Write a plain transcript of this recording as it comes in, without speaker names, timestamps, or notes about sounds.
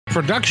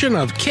production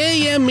of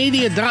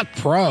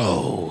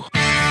KMmedia.pro.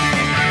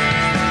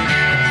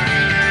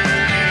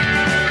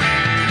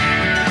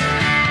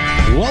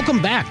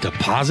 Welcome back to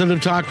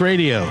Positive Talk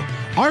Radio.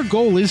 Our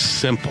goal is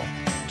simple: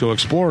 to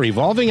explore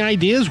evolving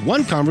ideas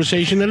one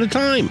conversation at a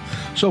time.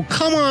 So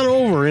come on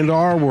over into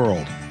our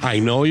world. I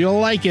know you'll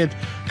like it,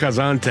 because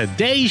on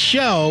today's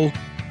show,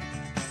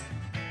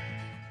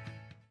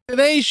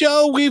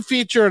 we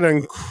feature an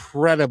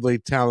incredibly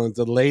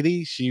talented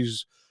lady.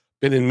 She's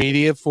been in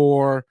media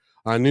for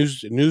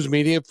news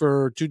media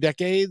for 2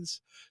 decades.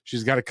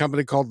 She's got a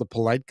company called The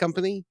Polite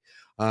Company,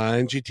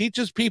 and she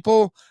teaches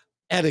people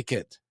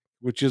etiquette,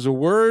 which is a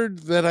word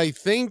that I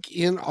think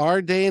in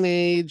our day and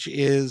age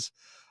is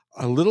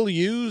a little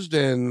used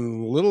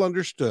and a little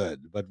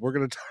understood, but we're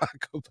going to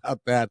talk about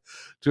that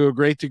to a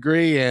great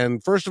degree.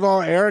 And first of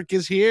all, Eric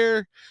is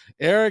here.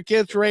 Eric,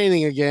 it's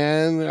raining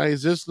again.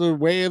 Is this the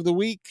way of the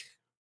week?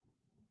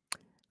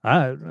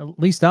 At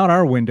least out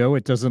our window,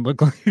 it doesn't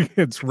look like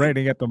it's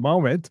raining at the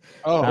moment.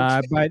 Oh,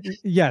 okay. But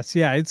yes,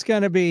 it's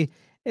gonna be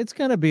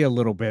a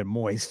little bit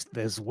moist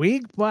this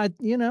week. But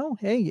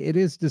hey, it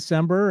is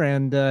December,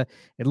 and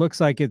it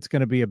looks like it's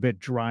gonna be a bit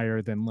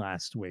drier than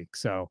last week.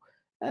 So,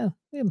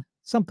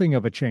 something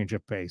of a change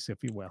of pace,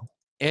 if you will.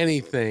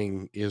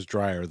 Anything is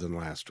drier than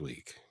last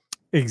week.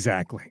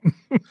 Exactly.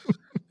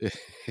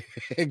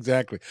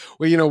 Exactly.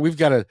 Well, we've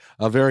got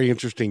a very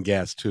interesting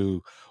guest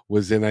who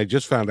was in. I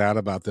just found out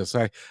about this.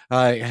 I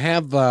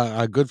have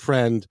a good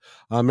friend,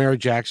 Mary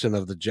Jackson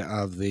of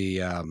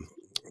the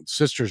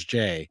Sisters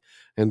J,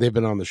 and they've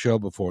been on the show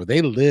before.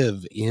 They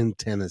live in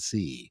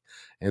Tennessee,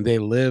 and they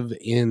live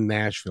in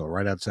Nashville,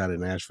 right outside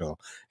of Nashville.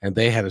 And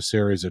they had a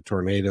series of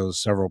tornadoes.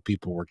 Several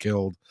people were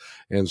killed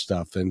and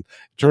stuff. And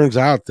it turns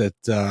out that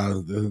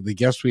the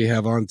guest we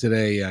have on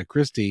today,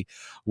 Kristi,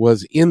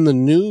 was in the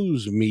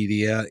news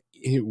media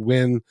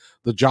when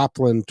the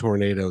Joplin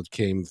tornado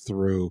came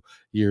through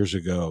years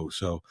ago.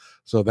 So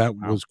that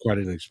was quite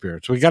an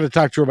experience. So we got to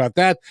talk to her about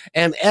that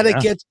and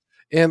etiquette.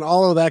 And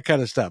all of that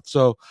kind of stuff.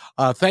 So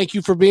thank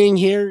you for being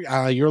here.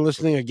 You're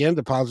listening again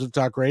to Positive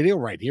Talk Radio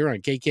right here on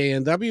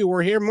KKNW.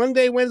 We're here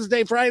Monday,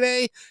 Wednesday,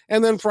 Friday,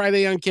 and then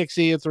Friday on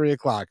Kixie at 3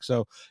 o'clock.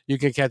 So you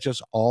can catch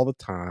us all the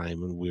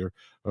time. And we're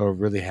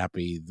really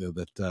happy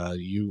that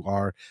you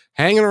are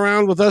hanging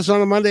around with us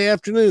on a Monday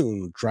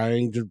afternoon,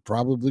 trying to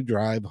probably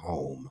drive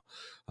home.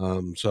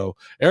 So,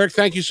 Eric,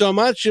 thank you so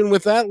much. And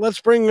with that,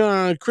 let's bring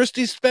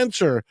Kristi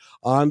Spencer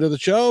onto the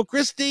show.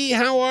 Kristi,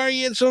 how are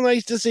you? It's so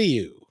nice to see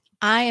you.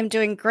 I am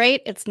doing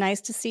great. It's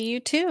nice to see you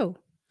too.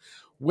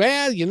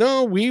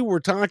 Well, we were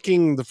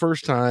talking the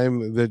first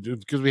time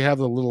because we have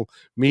a little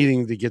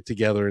meeting to get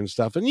together and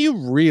stuff, and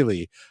you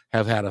really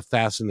have had a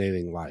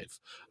fascinating life.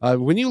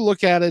 When you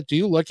look at it, do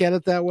you look at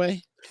it that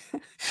way?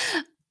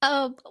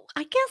 I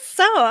guess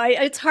so.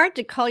 It's hard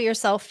to call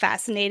yourself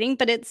fascinating,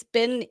 but it's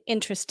been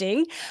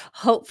interesting.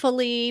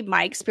 Hopefully,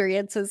 my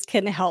experiences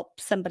can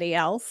help somebody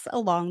else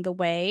along the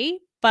way,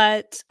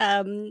 but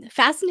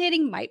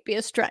fascinating might be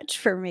a stretch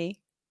for me.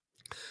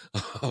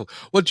 Oh,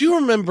 well, do you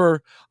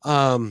remember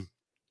the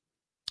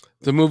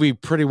movie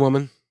Pretty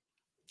Woman?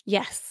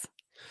 Yes.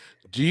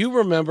 Do you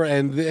remember?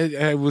 And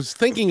I was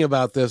thinking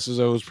about this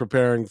as I was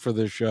preparing for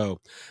this show.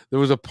 There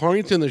was a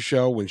point in the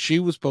show when she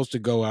was supposed to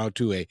go out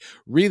to a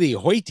really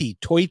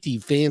hoity-toity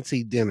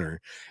fancy dinner,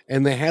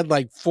 and they had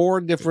like 4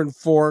 different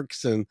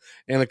forks and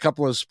a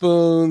couple of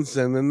spoons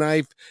and a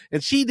knife,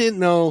 and she didn't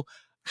know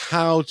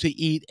how to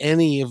eat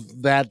any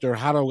of that or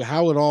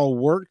how it all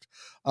worked.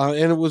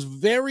 And it was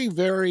very,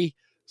 very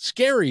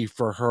scary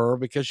for her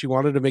because she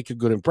wanted to make a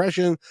good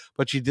impression,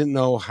 but she didn't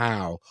know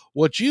how.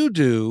 What you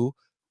do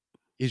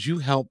is you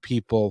help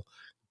people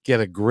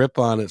get a grip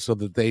on it so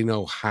that they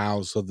know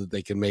how, so that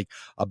they can make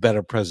a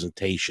better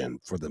presentation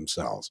for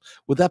themselves.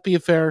 Would that be a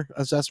fair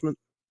assessment?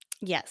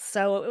 Yes.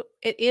 So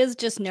it is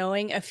just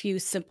knowing a few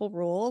simple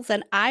rules.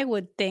 And I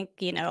would think,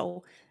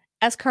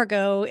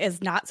 escargot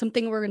is not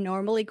something we're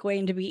normally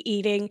going to be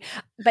eating,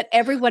 but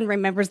everyone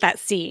remembers that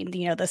scene,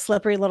 the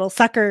slippery little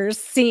suckers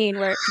scene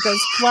where it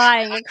goes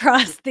flying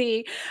across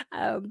the,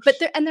 but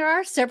there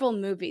are several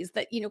movies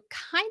that,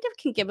 kind of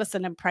can give us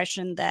an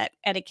impression that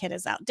etiquette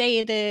is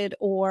outdated,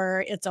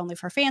 or it's only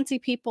for fancy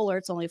people, or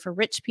it's only for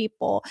rich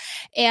people.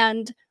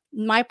 And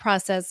my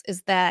process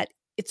is that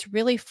it's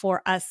really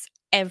for us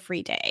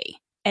every day.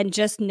 And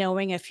just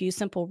knowing a few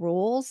simple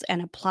rules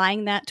and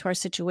applying that to our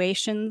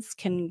situations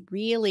can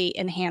really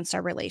enhance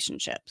our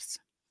relationships.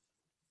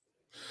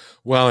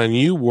 Well, and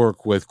you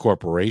work with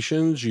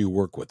corporations, you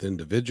work with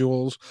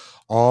individuals,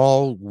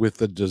 all with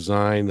the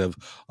design of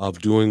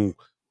doing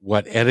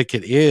what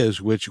etiquette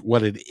is,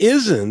 what it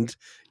isn't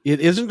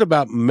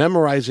about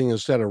memorizing a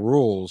set of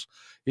rules.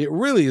 It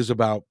really is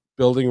about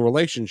building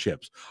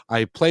relationships.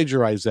 I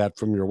plagiarized that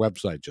from your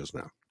website just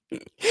now.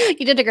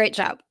 You did a great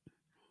job.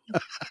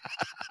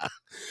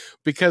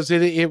 Because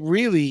it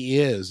really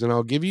is. And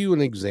I'll give you an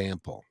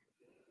example,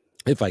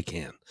 if I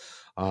can.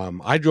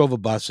 I drove a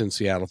bus in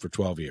Seattle for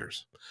 12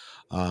 years.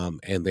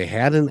 And they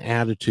had an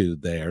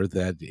attitude there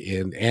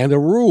and a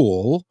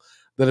rule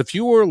that if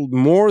you were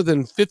more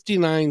than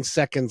 59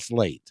 seconds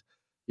late,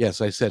 Yes,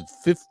 I said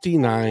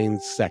 59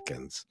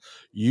 seconds.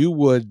 You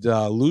would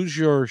lose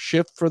your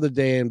shift for the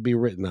day and be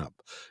written up.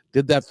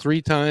 Did that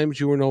 3 times,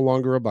 you were no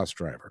longer a bus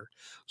driver.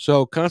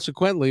 So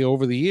consequently,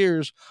 over the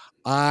years,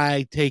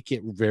 I take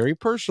it very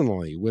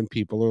personally when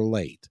people are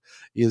late.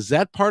 Is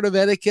that part of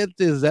etiquette?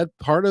 Is that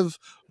part of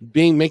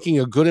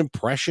making a good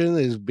impression?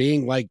 Is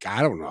being like,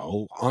 I don't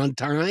know, on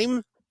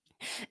time?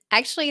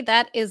 Actually,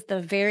 that is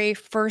the very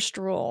first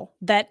rule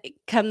that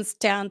comes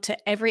down to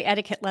every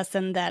etiquette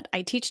lesson that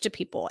I teach to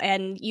people.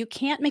 And you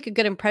can't make a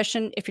good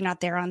impression if you're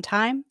not there on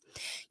time.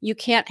 You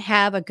can't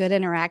have a good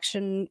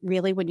interaction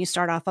really when you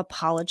start off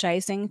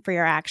apologizing for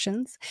your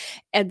actions.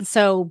 And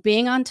so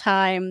being on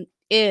time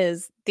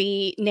is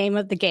the name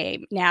of the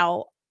game.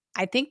 Now,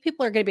 I think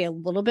people are going to be a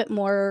little bit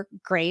more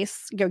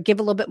grace, give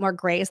a little bit more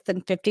grace than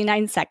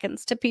 59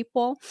 seconds to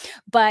people,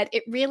 but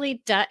it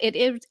really does it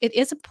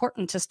is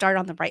important to start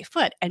on the right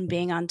foot, and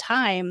being on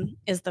time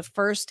is the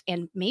first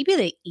and maybe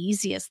the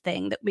easiest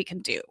thing that we can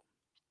do.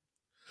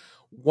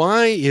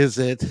 Why is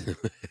it?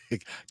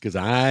 Because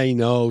I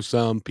know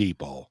some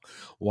people.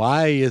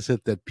 Why is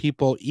it that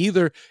people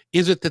either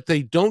is it that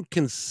they don't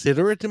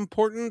consider it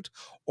important,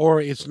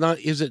 or it's not?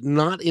 Is it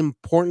not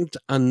important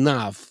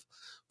enough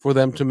for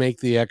them to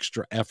make the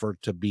extra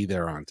effort to be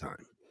there on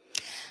time?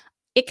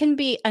 It can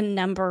be a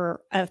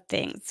number of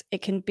things.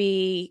 It can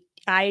be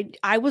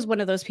I was one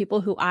of those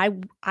people who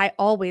I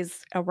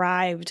always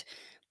arrived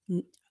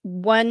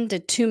 1 to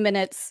 2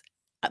 minutes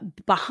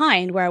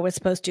behind where I was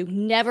supposed to,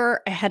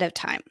 never ahead of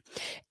time.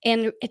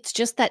 And it's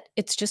just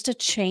a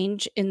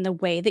change in the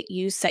way that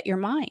you set your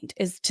mind,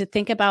 is to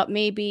think about,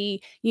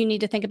 maybe you need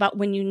to think about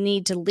when you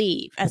need to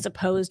leave as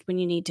opposed when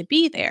you need to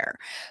be there.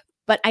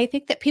 But I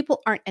think that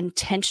people aren't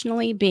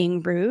intentionally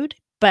being rude,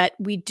 but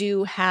we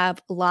do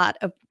have a lot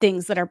of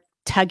things that are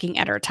tugging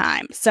at our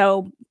time.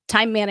 So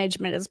time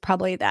management is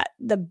probably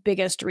the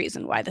biggest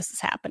reason why this is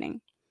happening.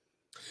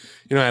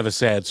 I have a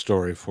sad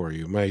story for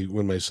you.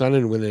 When my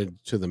son went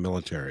into the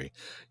military,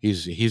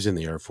 he's in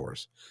the Air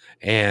Force,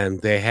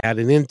 and they had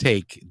an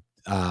intake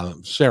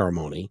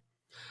ceremony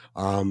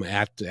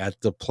at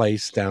the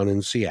place down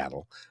in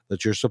Seattle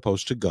that you're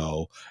supposed to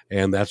go,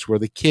 and that's where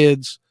the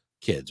kids,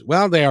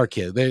 well, they are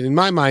kids. In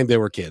my mind, they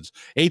were kids,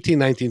 18,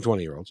 19,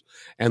 20-year olds,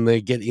 and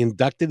they get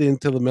inducted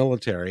into the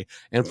military,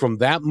 and from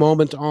that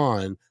moment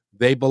on,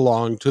 they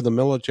belong to the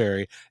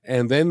military,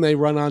 and then they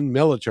run on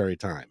military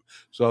time.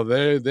 So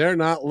they're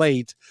not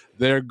late.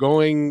 They're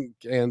going,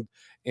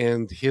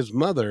 and his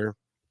mother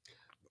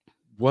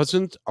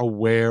wasn't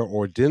aware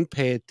or didn't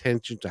pay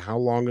attention to how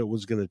long it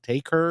was going to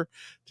take her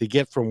to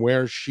get from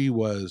where she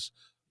was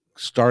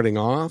starting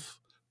off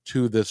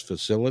to this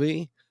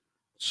facility.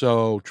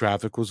 So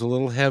traffic was a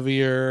little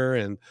heavier,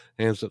 and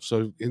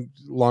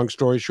long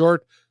story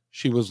short,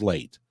 she was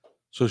late.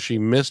 So she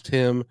missed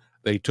him.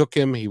 They took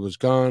him. He was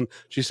gone.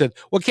 She said,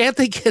 "Well, can't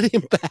they get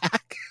him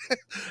back?"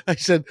 I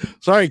said,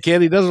 "Sorry,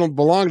 kid. He doesn't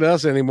belong to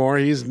us anymore.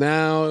 He's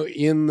now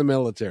in the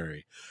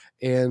military."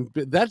 And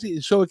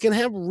so it can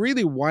have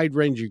really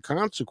wide-ranging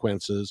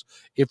consequences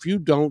if you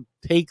don't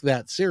take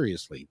that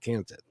seriously,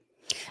 can't it?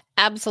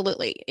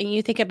 Absolutely. And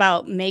you think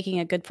about making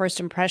a good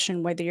first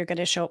impression, whether you're going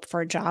to show up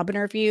for a job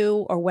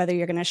interview or whether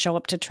you're going to show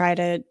up to try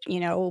to,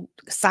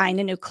 sign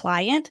a new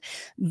client.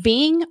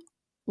 Being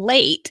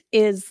late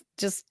is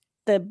just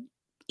the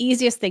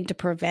easiest thing to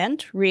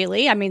prevent,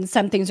 really. I mean,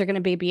 some things are going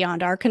to be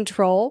beyond our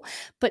control,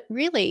 but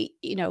really,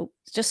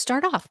 just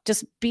start off,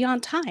 just be on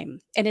time.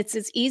 And it's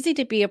as easy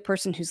to be a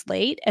person who's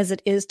late as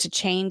it is to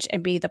change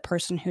and be the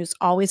person who's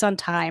always on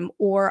time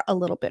or a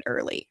little bit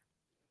early.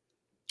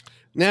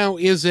 Now,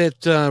 is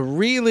it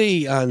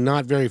really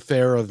not very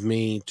fair of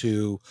me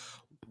to,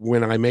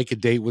 when I make a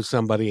date with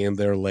somebody and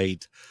they're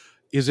late,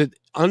 is it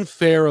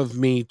unfair of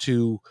me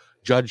to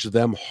judge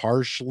them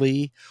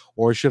harshly,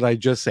 or should I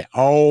just say,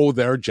 "Oh,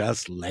 they're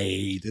just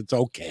late. It's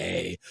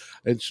okay."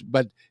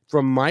 But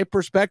from my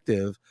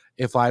perspective,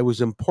 if I was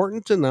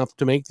important enough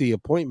to make the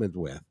appointment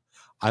with,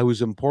 I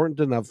was important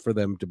enough for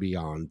them to be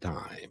on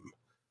time.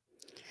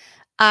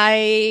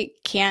 I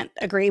can't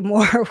agree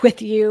more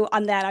with you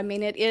on that. I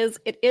mean, it is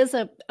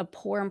a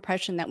poor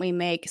impression that we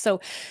make.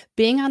 So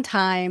being on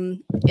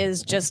time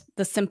is just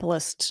the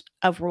simplest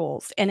of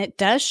rules, and it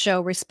does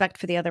show respect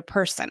for the other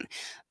person.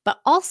 But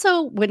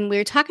also, when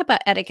we talk about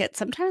etiquette,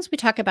 sometimes we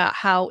talk about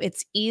how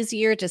it's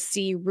easier to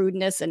see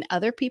rudeness in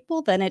other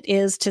people than it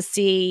is to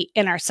see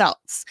in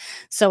ourselves.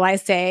 So I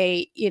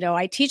say,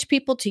 I teach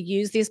people to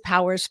use these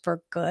powers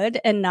for good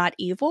and not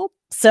evil.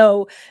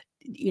 So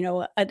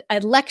a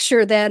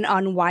lecture then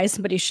on why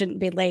somebody shouldn't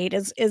be late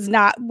is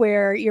not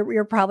where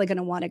you're probably going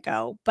to want to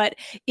go. But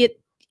it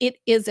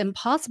is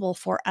impossible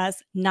for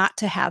us not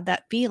to have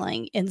that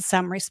feeling in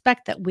some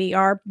respect that we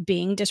are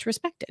being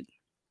disrespected.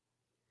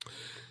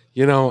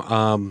 You know,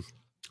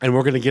 and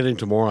we're going to get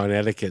into more on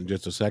etiquette in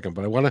just a second,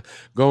 but I want to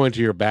go into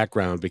your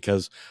background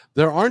because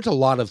there aren't a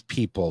lot of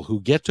people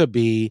who get to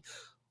be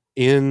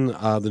in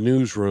the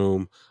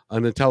newsroom,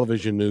 in the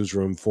television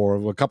newsroom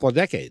for a couple of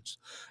decades,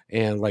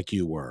 and like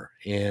you were.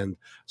 And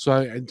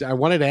so I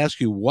wanted to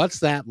ask you, what's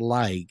that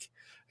like?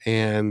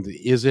 And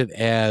is it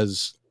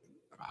as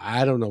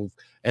I don't know,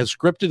 as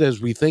scripted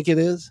as we think it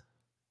is?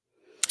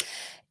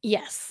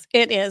 Yes,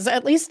 it is.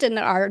 At least in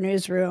our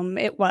newsroom,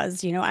 it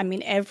was, I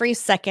mean, every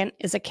second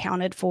is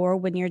accounted for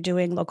when you're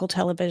doing local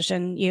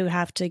television. You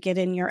have to get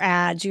in your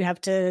ads. You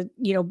have to,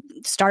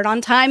 start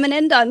on time and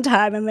end on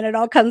time. And then it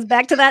all comes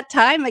back to that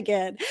time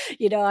again.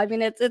 I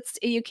mean, it's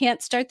you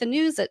can't start the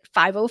news at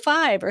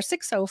 5:05 or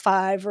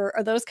 6:05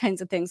 or those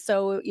kinds of things.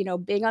 So,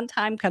 being on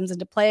time comes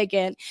into play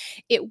again.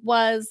 It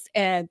was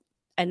an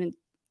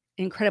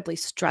incredibly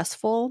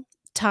stressful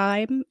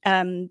time.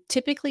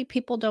 Typically,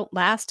 people don't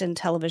last in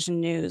television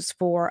news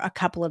for a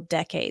couple of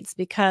decades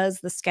because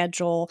the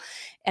schedule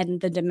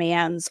and the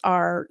demands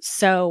are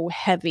so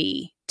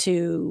heavy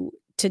to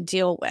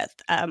deal with.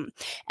 And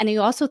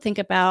you also think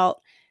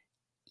about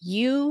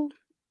you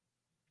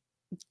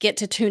get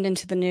to tune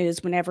into the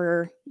news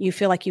whenever you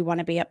feel like you want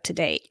to be up to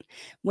date.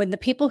 When the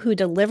people who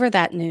deliver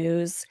that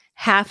news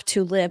have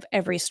to live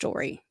every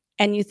story.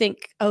 And you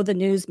think, oh, the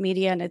news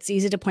media, and it's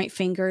easy to point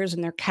fingers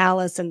and they're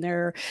callous and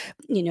they're,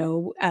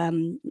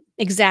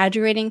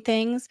 exaggerating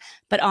things.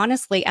 But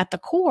honestly, at the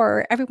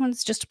core,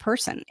 everyone's just a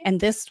person. And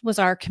this was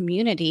our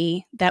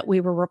community that we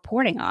were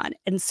reporting on.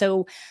 And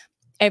so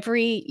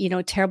every,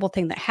 terrible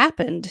thing that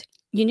happened,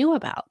 you knew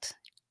about.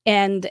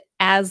 And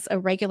as a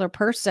regular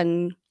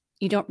person,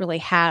 you don't really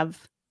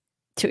have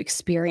to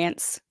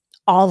experience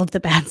all of the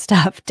bad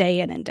stuff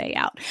day in and day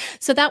out.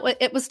 So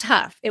it was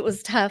tough. It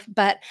was tough,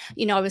 but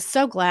I was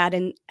so glad.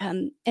 And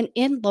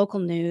in local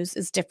news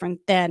is different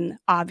than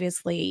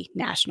obviously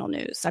national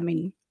news. I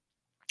mean,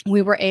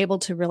 we were able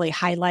to really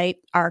highlight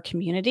our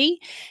community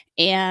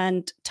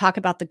and talk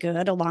about the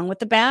good along with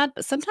the bad,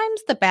 but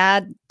sometimes the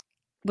bad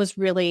was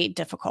really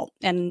difficult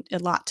and a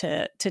lot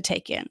to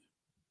take in.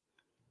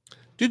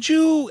 Did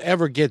you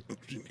ever get,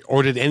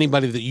 or did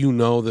anybody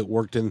that that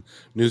worked in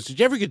news, did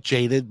you ever get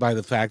jaded by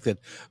the fact that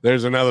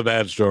there's another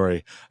bad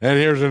story and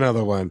here's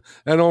another one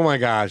and oh my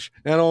gosh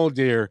and oh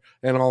dear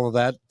and all of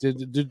that?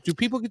 Do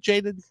people get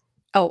jaded?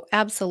 Oh,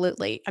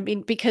 absolutely. I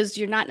mean, because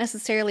you're not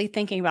necessarily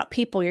thinking about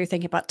people, you're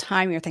thinking about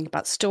time, you're thinking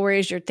about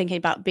stories, you're thinking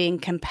about being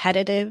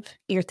competitive,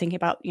 you're thinking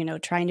about,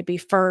 trying to be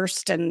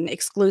first and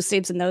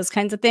exclusives and those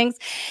kinds of things.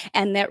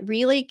 And that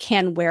really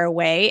can wear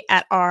away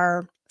at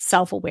our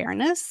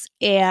self-awareness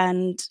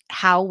and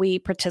how we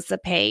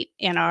participate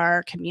in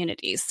our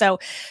communities. So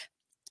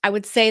I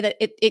would say that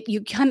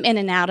you come in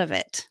and out of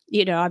it.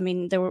 I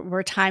mean, there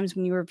were times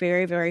when you were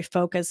very, very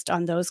focused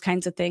on those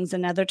kinds of things,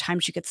 and other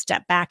times you could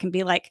step back and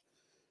be like,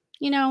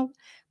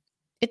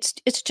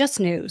 it's just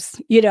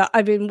news.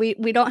 I mean,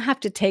 we don't have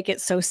to take it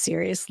so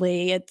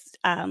seriously. It's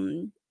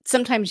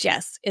sometimes,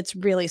 yes, it's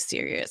really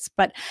serious,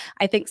 but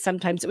I think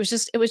sometimes it was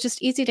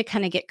just easy to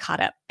kind of get caught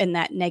up in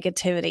that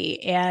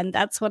negativity, and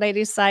that's what I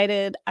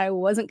decided I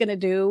wasn't going to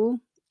do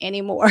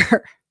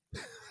anymore.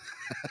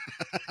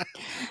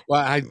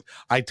 Well,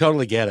 I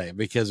totally get it,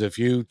 because if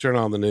you turn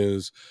on the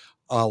news,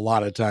 a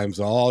lot of times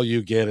all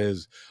you get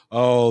is,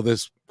 oh,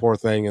 this poor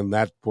thing and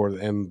that poor,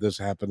 and this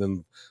happened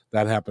and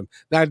that happened.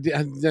 Now,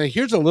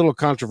 here's a little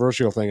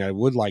controversial thing I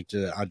would like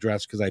to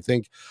address, because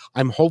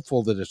I'm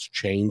hopeful that it's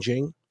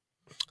changing,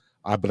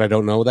 but I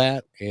don't know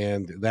that.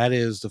 And that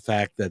is the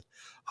fact that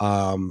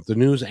the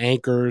news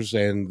anchors,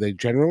 and they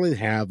generally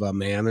have a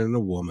man and a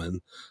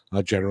woman,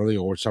 generally,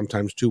 or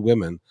sometimes two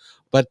women,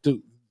 but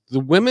the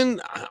women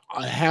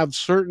have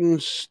certain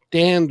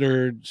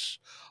standards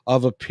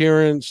of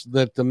appearance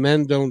that the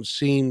men don't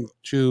seem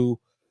to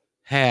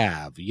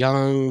have.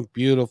 Young,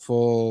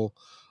 beautiful.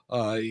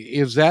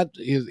 Is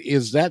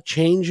that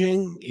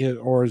changing,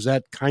 or is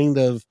that kind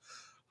of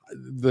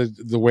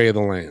the way of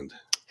the land?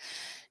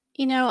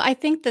 I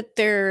think that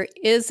there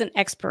is an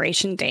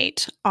expiration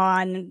date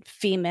on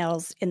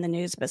females in the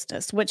news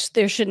business, which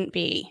there shouldn't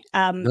be.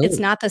 No. It's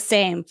not the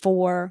same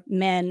for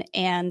men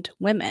and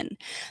women,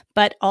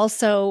 but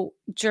also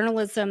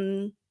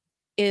journalism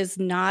is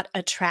not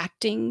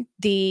attracting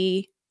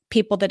the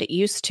people that it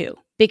used to,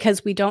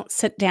 because we don't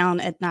sit down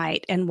at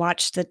night and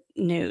watch the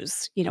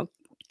news.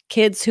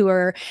 Kids who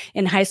are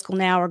in high school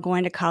now or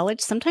going to college,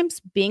 sometimes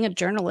being a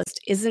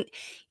journalist isn't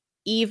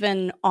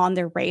even on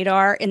their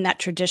radar in that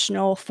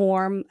traditional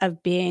form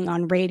of being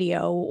on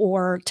radio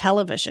or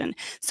television.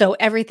 So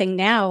everything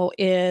now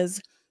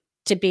is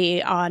to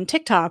be on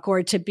TikTok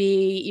or to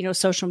be,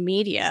 social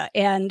media.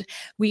 And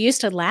we used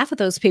to laugh at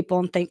those people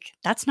and think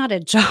that's not a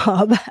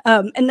job.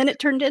 And then it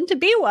turned into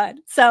be one.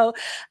 So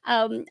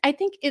I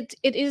think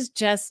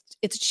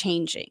it's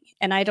changing.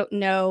 And I don't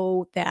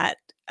know that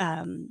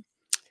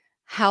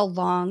how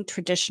long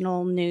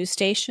traditional news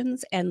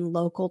stations and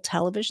local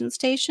television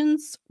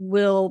stations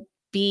will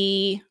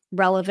be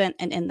relevant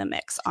and in the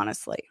mix,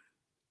 honestly.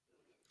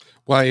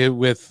 Well,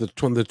 with the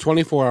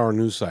 24-hour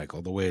news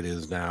cycle, the way it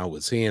is now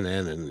with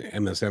CNN and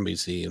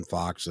MSNBC and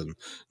Fox and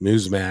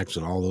Newsmax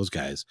and all those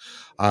guys,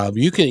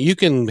 you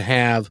can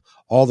have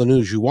all the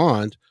news you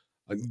want.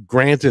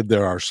 Granted,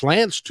 there are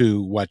slants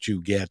to what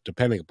you get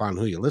depending upon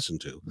who you listen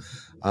to,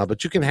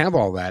 but you can have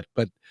all that.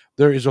 But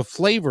there is a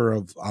flavor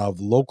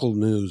of local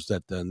news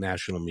that the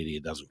national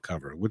media doesn't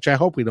cover, which I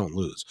hope we don't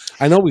lose.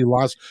 I know we've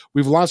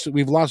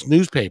lost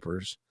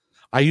newspapers.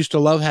 I used to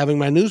love having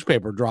my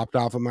newspaper dropped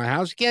off at my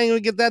house. You can't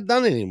even get that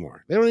done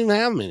anymore. They don't even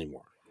have them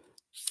anymore.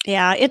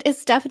 Yeah, it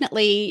is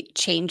definitely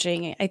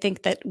changing. I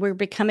think that we're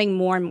becoming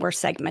more and more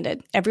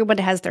segmented. Everyone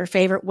has their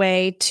favorite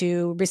way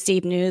to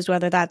receive news,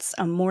 whether that's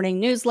a morning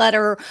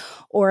newsletter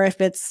or if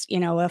it's, a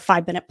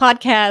 5-minute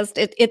podcast.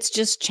 It's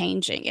just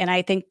changing. And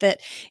I think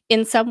that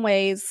in some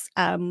ways,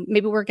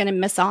 maybe we're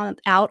going to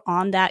out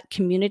on that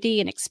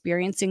community and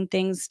experiencing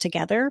things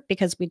together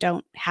because we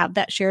don't have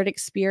that shared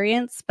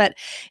experience. But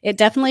it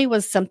definitely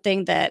was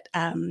something that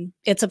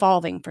it's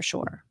evolving for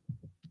sure.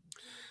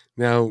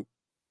 Now,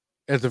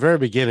 at the very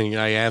beginning,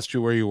 I asked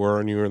you where you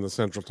were, and you were in the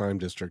Central Time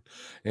District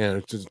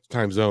and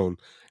time zone.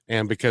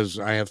 And because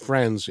I have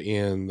friends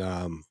in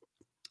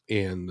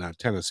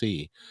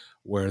Tennessee,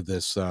 where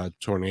this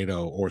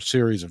tornado or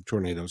series of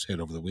tornadoes hit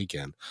over the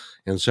weekend,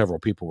 and several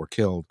people were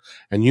killed.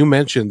 And you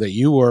mentioned that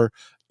you were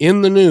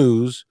in the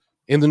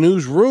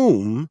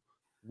newsroom,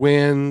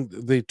 when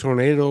the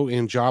tornado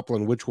in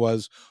Joplin, which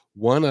was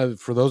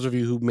for those of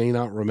you who may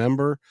not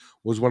remember,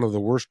 was one of the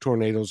worst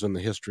tornadoes in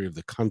the history of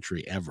the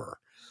country ever.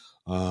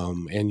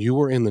 And you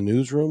were in the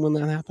newsroom when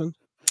that happened?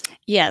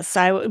 Yes,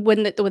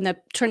 when the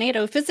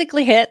tornado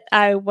physically hit,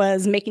 I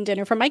was making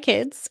dinner for my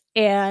kids,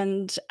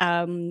 and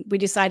we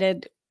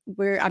decided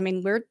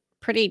we're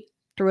pretty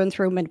through and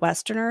through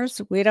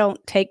Midwesterners. We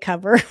don't take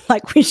cover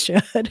like we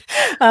should.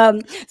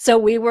 So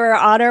we were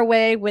on our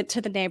way, went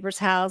to the neighbor's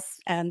house,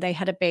 and they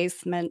had a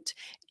basement.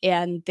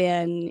 And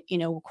then,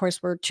 of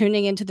course, we're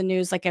tuning into the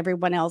news like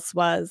everyone else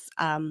was.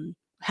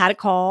 Had a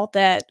call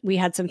that we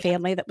had some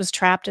family that was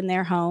trapped in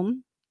their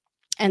home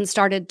and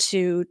started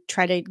to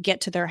try to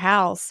get to their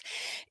house.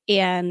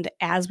 And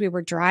as we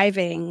were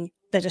driving,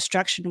 the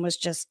destruction was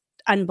just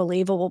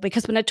unbelievable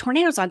because when a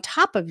tornado's on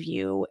top of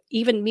you,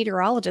 even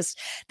meteorologists,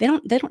 they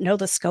don't know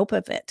the scope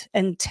of it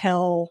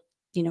until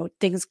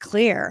things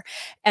clear.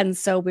 And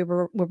so we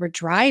were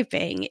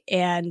driving,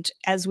 and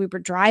as we were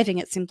driving,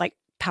 it seemed like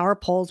power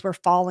poles were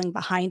falling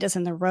behind us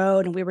in the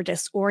road, and we were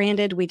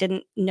disoriented. We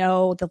didn't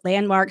know the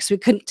landmarks. We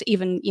couldn't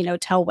even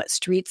tell what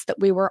streets that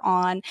we were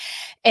on.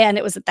 And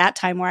it was at that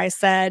time where I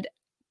said,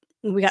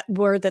 we got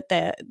word that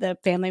the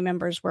family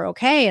members were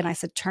okay. And I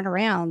said, turn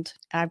around.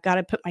 I've got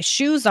to put my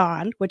shoes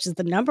on, which is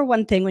the number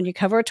one thing when you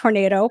cover a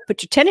tornado.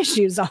 Put your tennis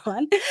shoes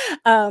on,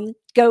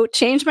 go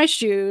change my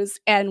shoes,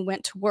 and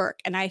went to work.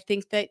 And I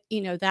think that,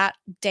 that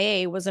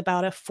day was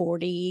about a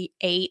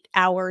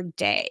 48-hour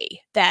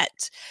day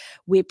that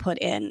we put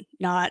in.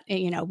 Not,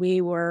 we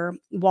were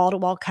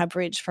wall-to-wall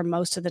coverage for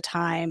most of the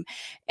time.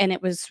 And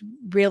it was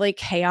really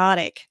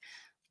chaotic.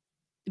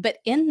 But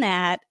in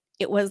that,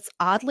 it was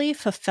oddly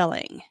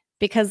fulfilling,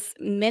 because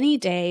many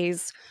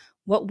days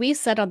what we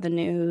said on the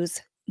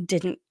news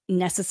didn't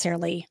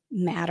necessarily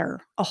matter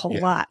a whole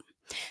lot.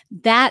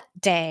 That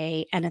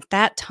day and at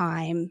that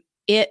time,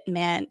 it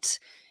meant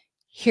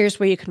here's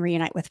where you can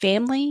reunite with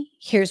family,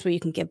 here's where you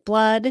can give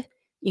blood,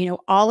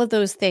 all of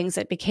those things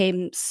that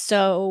became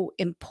so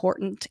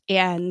important.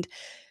 And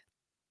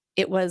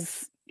it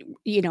was,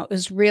 it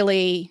was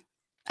really,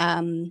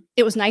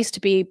 it was nice to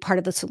be part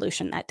of the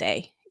solution that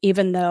day.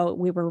 Even though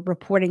we were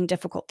reporting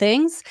difficult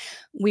things,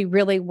 we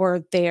really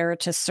were there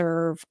to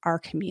serve our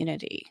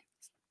community.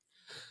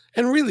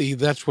 And really,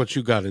 that's what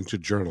you got into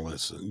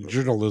journalism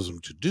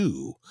to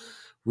do,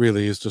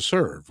 really, is to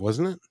serve,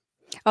 wasn't it?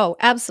 Oh,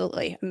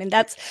 absolutely. I mean,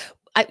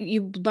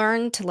 you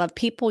learn to love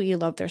people, you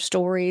love their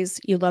stories,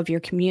 you love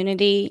your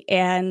community,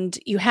 and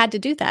you had to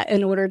do that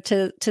in order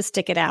to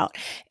stick it out.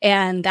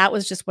 And that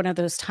was just one of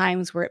those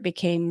times where it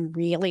became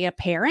really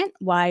apparent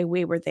why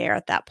we were there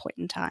at that point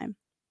in time.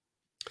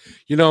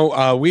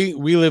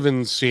 We live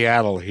in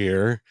Seattle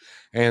here.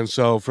 And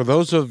so for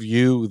those of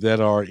you that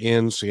are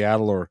in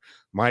Seattle or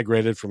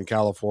migrated from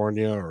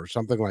California or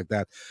something like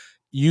that,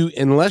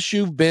 unless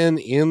you've been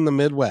in the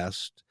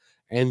Midwest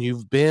and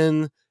you've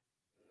been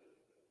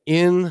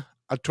in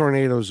a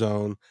tornado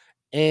zone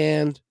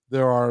and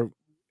there are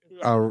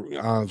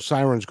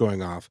sirens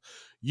going off,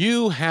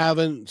 you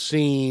haven't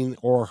seen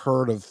or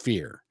heard of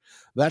fear.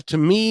 That, to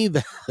me,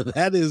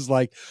 that is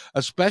like,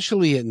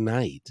 especially at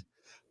night,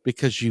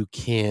 because you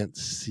can't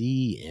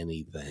see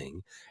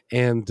anything.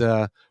 And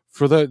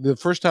for the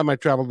first time I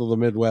traveled to the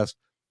Midwest,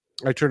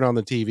 I turned on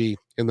the TV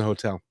in the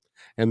hotel,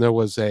 and there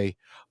was a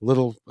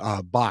little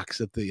box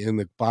in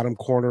the bottom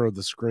corner of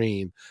the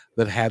screen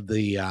that had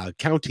the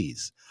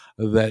counties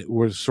that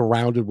were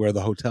surrounded where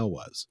the hotel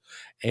was.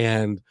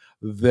 And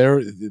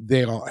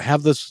they all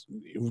have this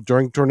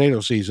during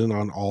tornado season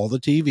on all the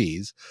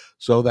TVs,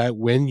 so that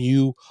when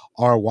you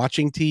are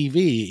watching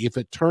TV, if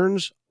it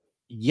turns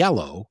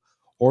yellow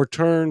or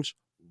turns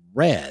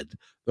red,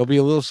 there'll be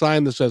a little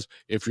sign that says,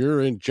 if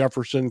you're in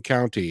Jefferson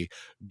County,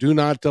 do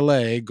not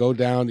delay, go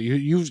down.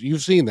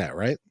 You've seen that,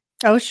 right?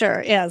 Oh,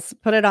 sure. Yes.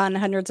 Put it on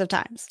hundreds of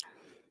times.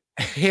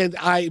 But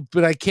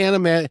I can't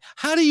imagine,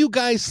 how do you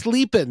guys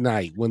sleep at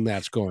night when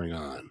that's going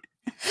on?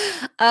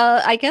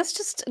 I guess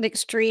just an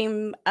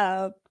extreme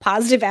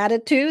positive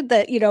attitude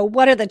that,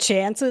 what are the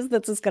chances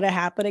that this is going to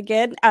happen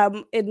again?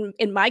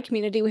 In my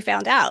community, we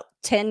found out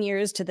 10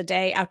 years to the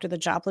day after the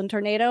Joplin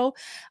tornado,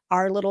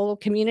 our little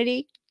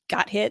community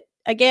got hit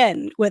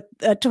again with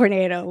a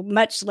tornado,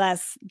 much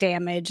less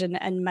damage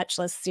and much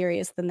less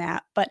serious than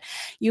that. But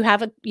you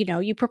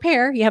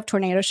prepare, you have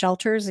tornado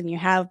shelters and you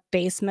have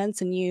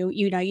basements and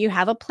you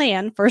have a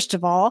plan, first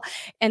of all.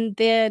 And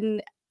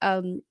then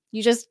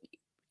you just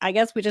I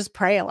guess we just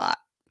pray a lot.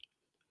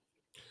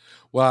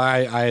 Well,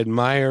 I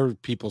admire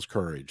people's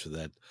courage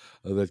that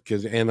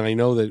because, and I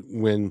know that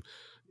when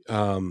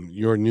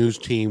your news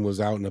team was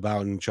out and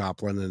about in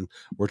Joplin, and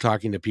we're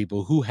talking to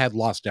people who had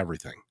lost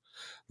everything.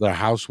 Their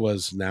house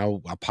was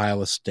now a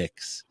pile of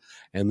sticks,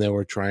 and they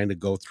were trying to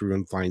go through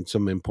and find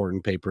some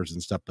important papers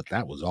and stuff, but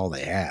that was all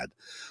they had.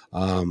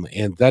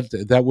 And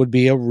that would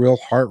be a real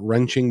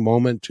heart-wrenching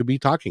moment to be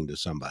talking to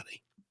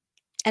somebody.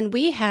 And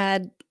we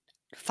had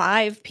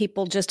 5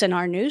 people just in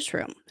our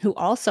newsroom who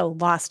also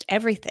lost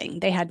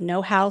everything. They had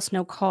no house,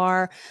 no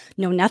car,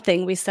 no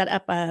nothing. We set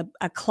up a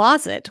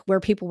closet where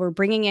people were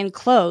bringing in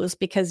clothes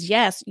because,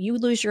 yes, you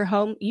lose your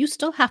home, you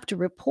still have to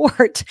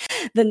report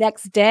the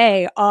next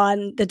day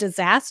on the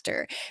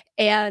disaster.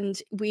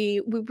 And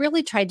we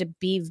really tried to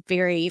be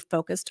very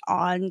focused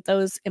on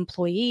those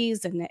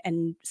employees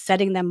and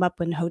setting them up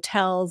in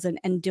hotels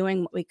and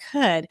doing what we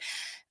could.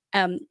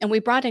 And we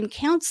brought in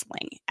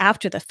counseling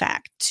after the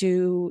fact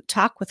to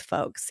talk with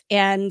folks.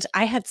 And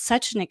I had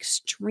such an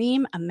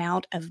extreme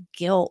amount of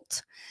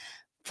guilt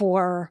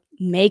for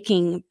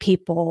making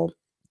people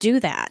do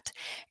that.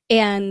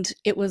 And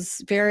it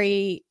was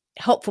very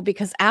helpful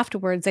because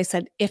afterwards they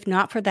said, if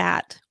not for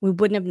that, we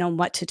wouldn't have known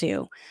what to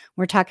do.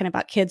 We're talking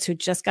about kids who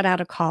just got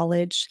out of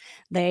college.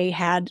 They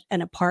had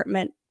an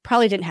apartment,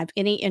 probably didn't have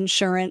any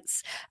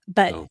insurance,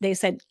 but No. they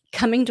said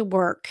coming to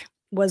work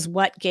was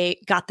what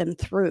got them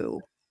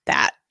through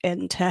that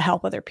and to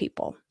help other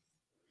people.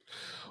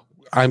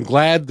 I'm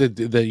glad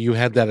that you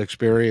had that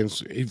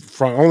experience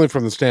only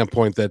from the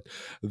standpoint that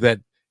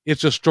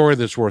it's a story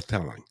that's worth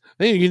telling.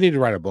 Hey, you need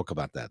to write a book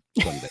about that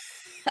someday.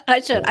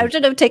 I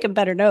should have taken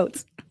better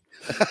notes.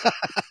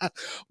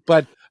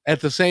 But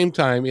at the same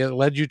time, it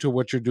led you to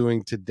what you're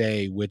doing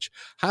today, which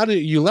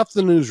you left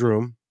the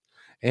newsroom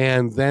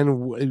and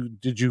then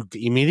did you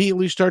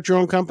immediately start your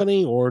own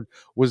company, or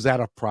was that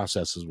a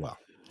process as well?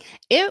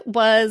 It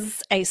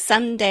was a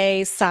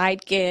Sunday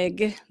side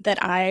gig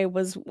that I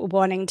was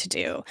wanting to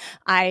do.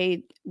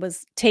 I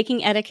was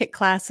taking etiquette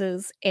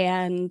classes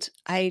and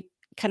I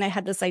kind of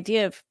had this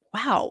idea of,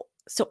 wow,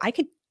 so I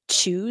could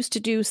choose to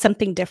do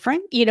something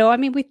different. I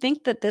mean, we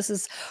think that this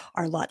is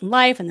our lot in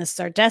life and this is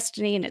our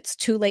destiny and it's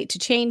too late to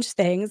change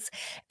things.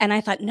 And I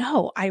thought,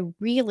 no, I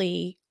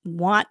really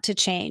want to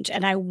change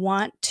and I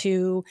want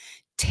to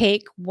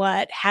take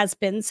what has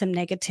been some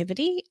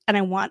negativity and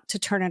I want to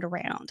turn it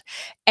around.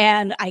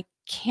 And I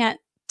can't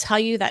tell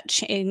you that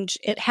change,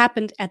 it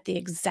happened at the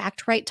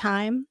exact right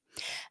time,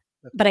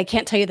 but I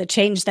can't tell you the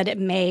change that it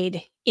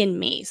made in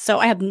me. So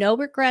I have no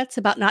regrets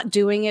about not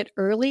doing it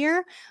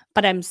earlier,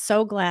 but I'm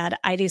so glad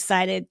I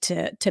decided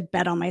to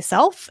bet on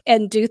myself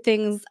and do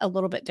things a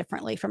little bit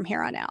differently from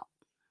here on out.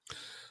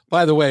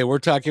 By the way, we're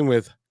talking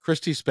with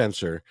Kristi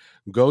Spencer.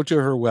 Go to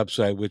her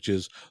website, which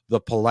is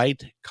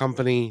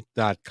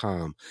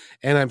thepolitecompany.com.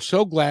 And I'm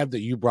so glad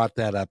that you brought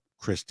that up,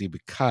 Kristi,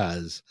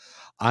 because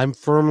I'm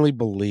firmly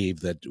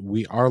believe that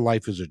our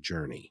life is a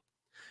journey.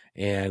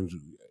 And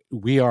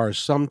we are a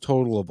sum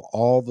total of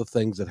all the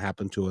things that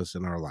happen to us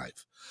in our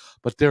life.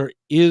 But there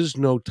is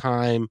no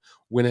time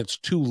when it's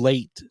too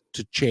late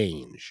to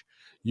change.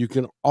 You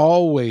can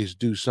always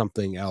do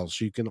something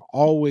else. You can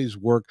always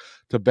work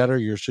to better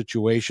your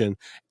situation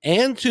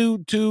and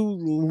to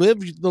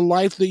live the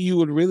life that you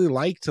would really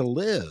like to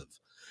live.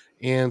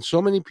 And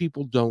so many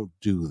people don't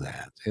do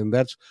that. And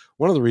that's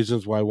one of the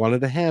reasons why I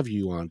wanted to have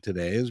you on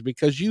today, is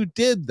because you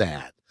did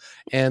that.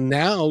 And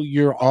now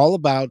you're all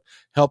about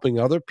helping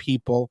other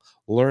people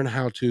learn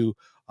how to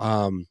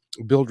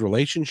build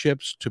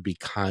relationships, to be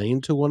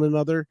kind to one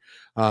another,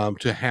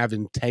 to have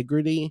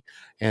integrity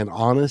and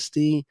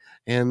honesty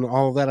and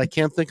all of that. I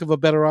can't think of a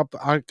better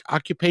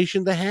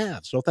occupation to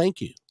have. So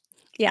thank you.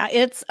 Yeah,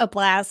 it's a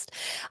blast.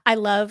 I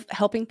love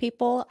helping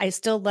people. I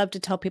still love to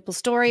tell people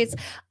stories.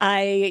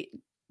 I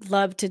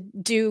love to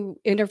do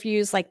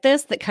interviews like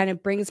this that kind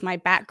of brings my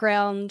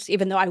background,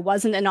 even though I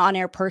wasn't an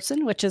on-air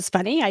person, which is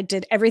funny. I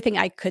did everything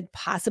I could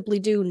possibly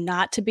do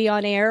not to be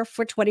on air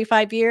for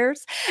 25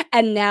 years.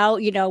 And now,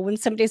 when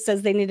somebody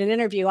says they need an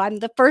interview, I'm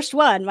the first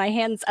one, my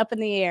hands up in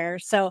the air.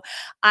 So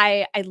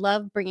I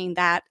love bringing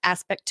that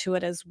aspect to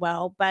it as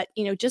well. But,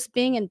 just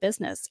being in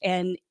business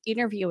and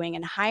interviewing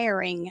and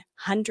hiring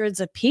hundreds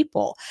of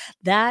people,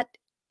 that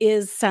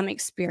is some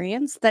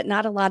experience that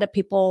not a lot of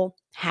people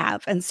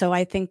have. And so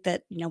I think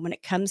that, when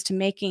it comes to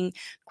making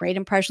great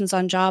impressions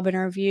on job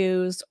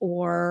interviews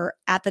or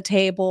at the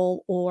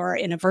table or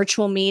in a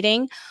virtual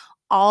meeting,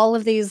 all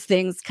of these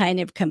things kind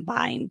of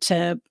combine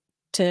to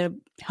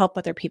help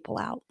other people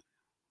out.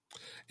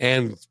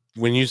 And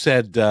when you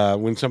said,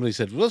 when somebody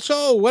said, well,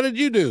 so what did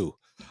you do?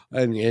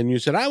 and you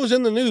said, I was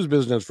in the news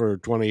business for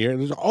 20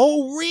 years.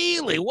 Oh,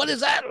 really? What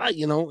is that like?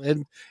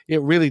 And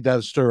it really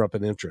does stir up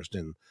an interest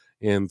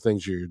in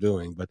things you're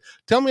doing. But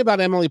tell me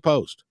about Emily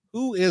Post.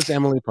 Who is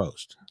Emily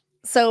Post?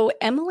 So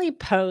Emily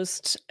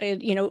Post,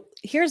 we're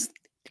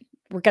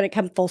going to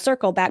come full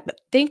circle back, but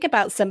think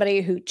about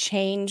somebody who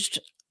changed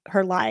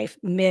her life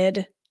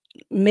mid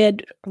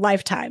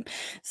lifetime.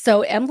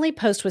 So Emily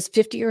Post was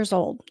 50 years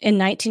old in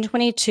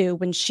 1922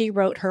 when she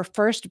wrote her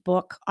first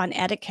book on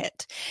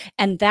etiquette.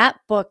 And that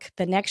book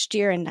the next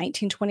year in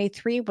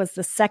 1923 was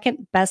the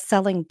second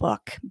best-selling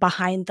book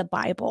behind the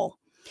Bible.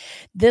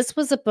 This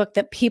was a book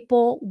that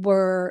people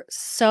were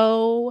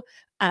so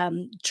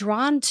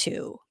drawn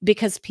to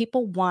because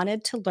people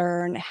wanted to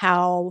learn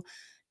how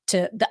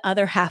the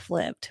other half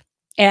lived.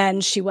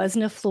 And she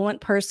wasn't a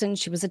fluent person.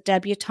 She was a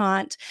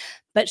debutante,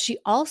 but she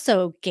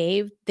also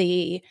gave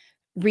the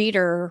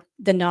reader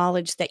the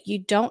knowledge that you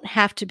don't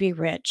have to be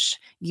rich.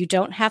 You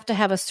don't have to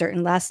have a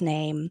certain last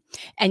name,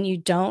 and you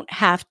don't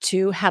have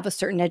to have a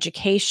certain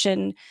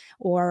education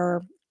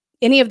or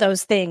any of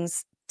those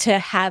things to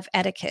have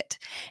etiquette.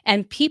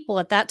 And people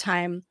at that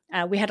time,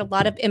 we had a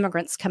lot of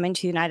immigrants coming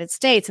to the United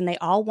States, and they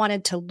all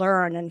wanted to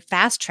learn and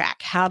fast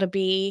track how to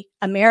be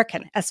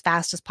American as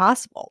fast as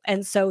possible.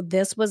 And so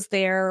this was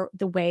the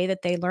way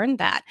that they learned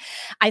that.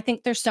 I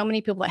think there's so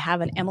many people that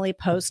have an Emily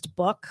Post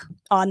book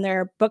on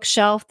their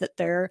bookshelf that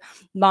their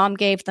mom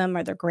gave them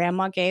or their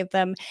grandma gave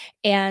them.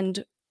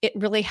 And it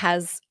really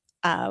has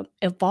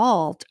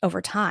evolved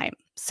over time.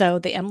 So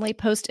the Emily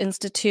Post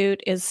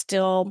Institute is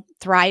still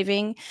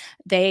thriving.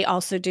 They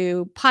also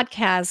do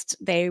podcasts.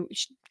 They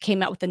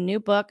came out with a new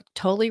book,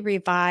 totally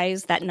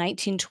revised that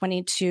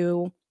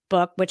 1922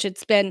 book, which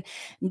it's been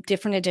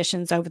different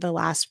editions over the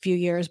last few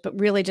years, but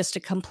really just a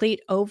complete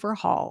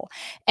overhaul.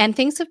 And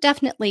things have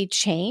definitely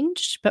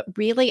changed, but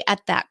really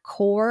at that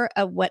core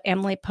of what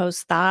Emily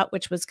Post thought,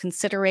 which was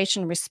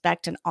consideration,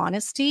 respect, and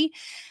honesty,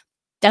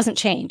 doesn't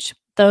change.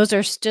 Those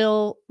are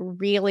still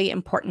really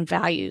important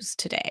values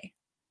today.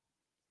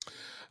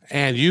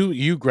 And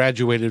you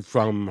graduated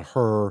from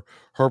her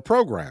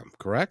program,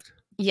 correct?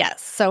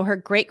 Yes. So her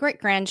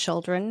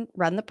great-great-grandchildren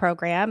run the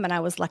program, and I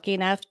was lucky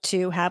enough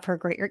to have her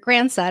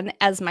great-great-grandson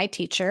as my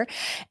teacher.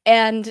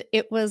 And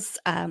it was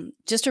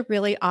just a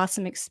really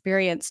awesome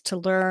experience to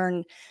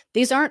learn.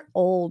 These aren't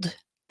old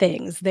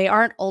things. They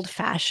aren't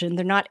old-fashioned.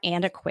 They're not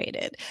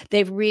antiquated.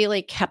 They've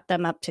really kept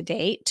them up to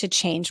date to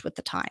change with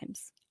the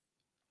times.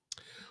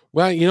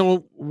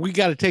 Well, we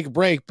got to take a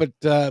break, but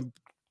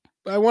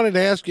I wanted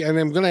to ask you, and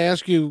I'm going to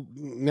ask you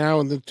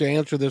now to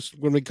answer this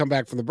when we come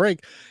back from the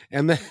break.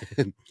 And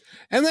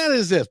that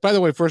is this. By the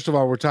way, first of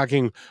all, we're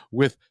talking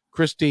with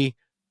Kristi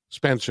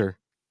Spencer.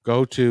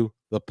 Go to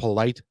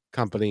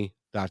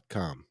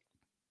thepolitecompany.com.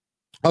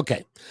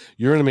 Okay.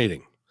 You're in a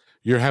meeting.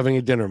 You're having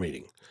a dinner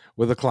meeting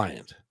with a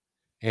client,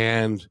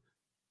 and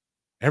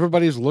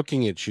everybody's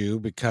looking at you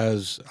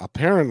because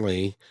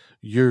apparently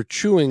you're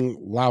chewing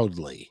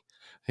loudly.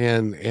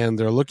 And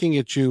they're looking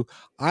at you.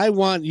 I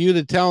want you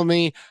to tell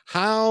me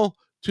how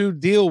to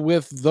deal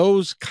with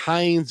those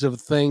kinds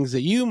of things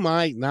that you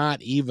might not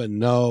even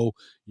know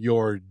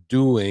you're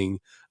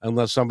doing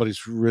unless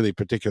somebody's really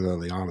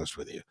particularly honest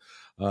with you.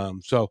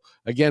 So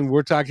again,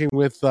 we're talking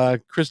with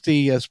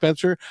Kristi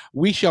Spencer.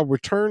 We shall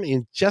return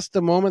in just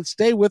a moment.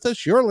 Stay with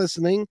us. You're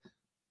listening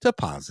to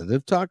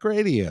Positive Talk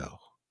Radio.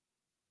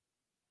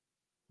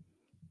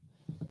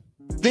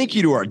 Thank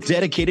you to our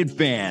dedicated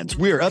fans.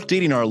 We are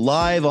updating our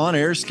live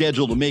on-air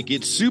schedule to make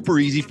it super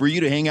easy for you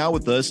to hang out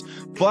with us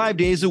 5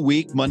 days a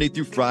week, Monday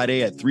through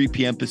Friday at 3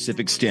 p.m.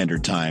 Pacific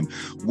Standard Time.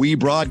 We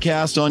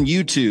broadcast on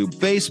YouTube,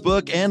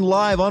 Facebook, and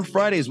live on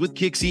Fridays with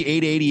Kixie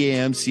 8:80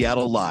 a.m.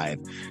 Seattle Live.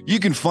 You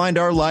can find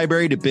our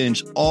library to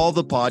binge all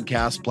the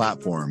podcast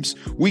platforms.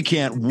 We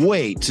can't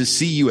wait to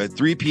see you at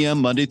 3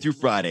 p.m. Monday through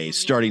Friday,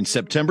 starting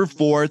September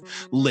 4th,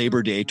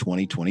 Labor Day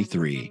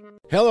 2023.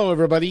 Hello,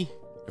 everybody.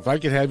 If I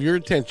could have your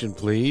attention,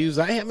 please,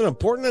 I have an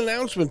important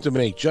announcement to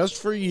make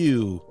just for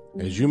you.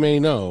 As you may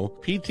know,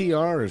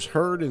 PTR is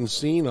heard and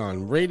seen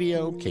on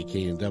radio,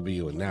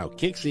 KKNW, and now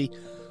Kixie,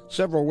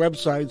 several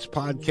websites,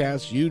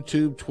 podcasts,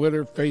 YouTube,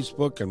 Twitter,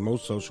 Facebook, and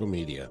most social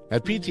media.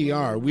 At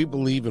PTR, we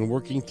believe in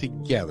working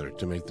together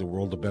to make the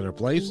world a better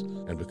place,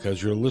 and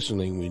because you're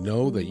listening, we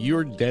know that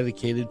you're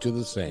dedicated to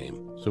the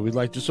same. So we'd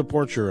like to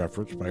support your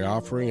efforts by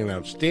offering an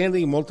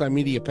outstanding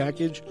multimedia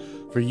package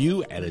for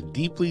you at a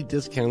deeply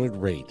discounted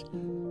rate.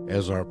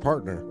 As our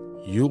partner,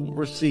 you'll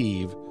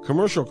receive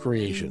commercial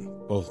creation,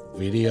 both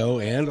video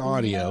and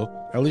audio,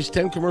 at least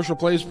 10 commercial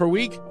plays per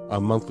week,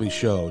 a monthly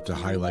show to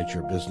highlight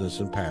your business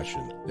and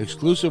passion,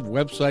 exclusive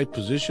website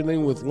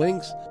positioning with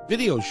links,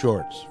 video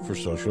shorts for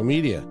social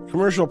media,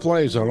 commercial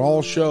plays on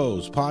all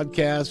shows,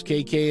 podcasts,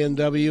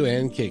 KKNW,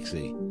 and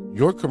Kixie.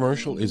 Your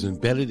commercial is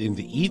embedded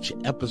into each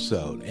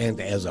episode and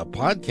as a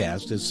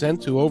podcast is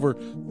sent to over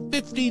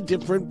 50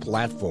 different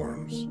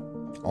platforms.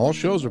 All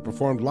shows are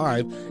performed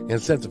live and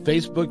sent to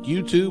Facebook,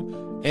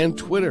 YouTube, and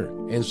Twitter,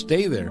 and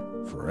stay there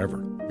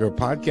forever. Your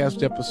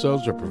podcast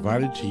episodes are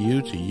provided to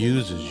you to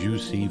use as you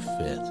see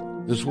fit.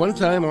 This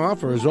one-time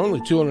offer is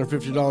only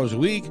 $250 a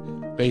week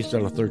based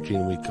on a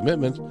 13-week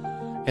commitment,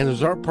 and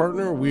as our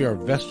partner, we are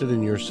vested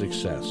in your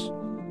success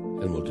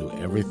and will do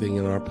everything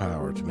in our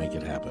power to make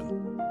it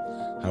happen.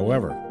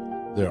 However,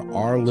 there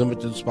are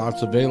limited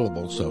spots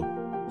available, so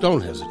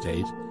don't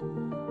hesitate.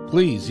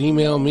 Please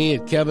email me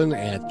at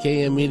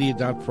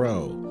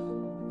kevin@kmmedia.pro,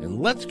 and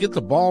let's get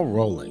the ball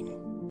rolling.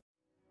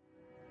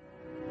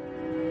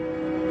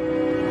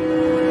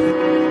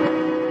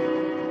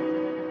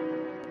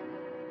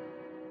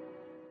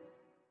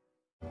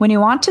 When you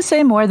want to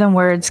say more than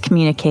words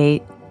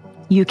communicate,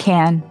 you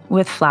can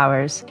with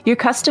flowers. Your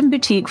custom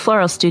boutique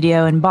floral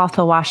studio in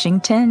Bothell,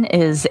 Washington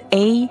is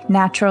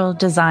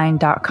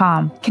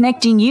anaturaldesign.com,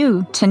 connecting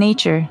you to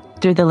nature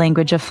through the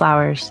language of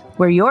flowers.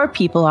 Where your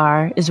people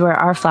are is where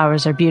our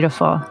flowers are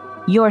beautiful.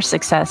 Your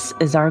success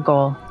is our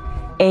goal.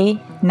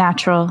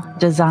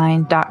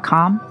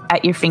 anaturaldesign.com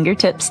at your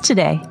fingertips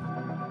today.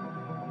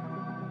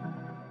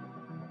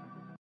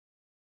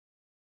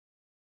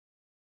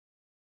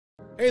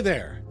 Hey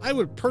there. I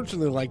would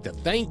personally like to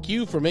thank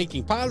you for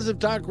making Positive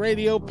Talk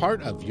Radio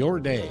part of your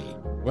day.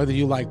 Whether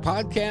you like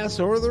podcasts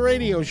or the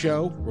radio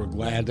show, we're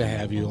glad to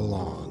have you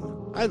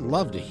along. I'd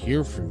love to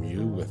hear from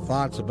you with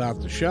thoughts about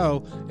the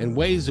show and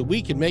ways that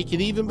we can make it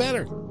even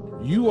better.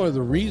 You are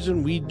the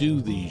reason we do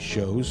these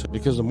shows,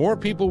 because the more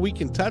people we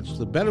can touch,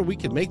 the better we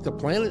can make the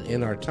planet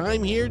and our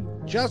time here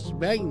just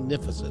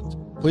magnificent.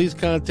 Please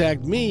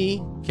contact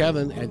me,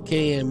 Kevin, at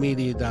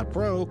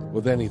kmmedia.pro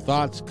with any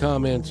thoughts,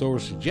 comments, or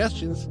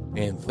suggestions,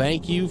 and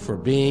thank you for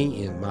being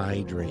in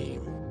my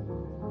dream.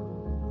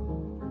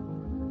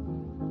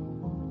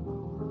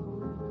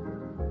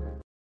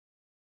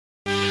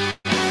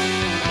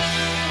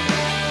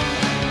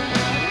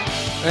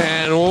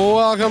 And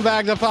welcome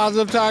back to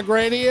Positive Talk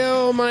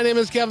Radio. My name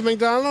is Kevin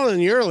McDonald,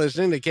 and you're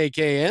listening to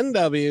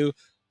KKNW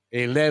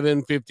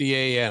 1150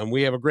 AM.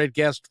 We have a great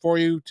guest for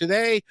you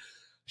today.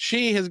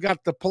 She has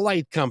got The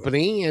Polite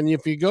Company, and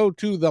if you go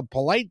to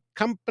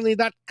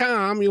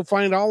thepolitecompany.com, you'll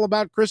find all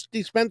about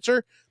Kristi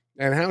Spencer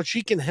and how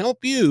she can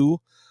help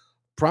you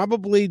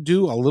probably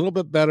do a little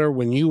bit better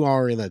when you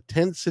are in a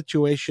tense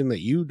situation that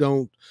you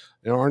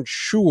aren't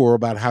sure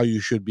about how you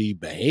should be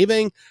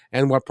behaving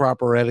and what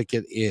proper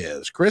etiquette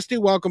is. Kristi,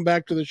 welcome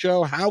back to the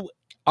show. How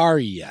are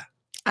you?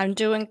 I'm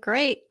doing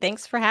great.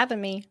 Thanks for having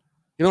me.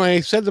 You know,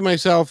 I said to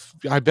myself,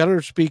 I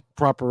better speak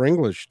proper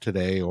English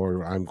today,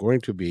 or I'm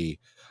going to be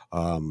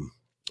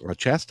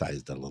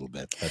chastised a little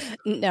bit. But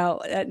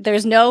No,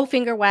 there's no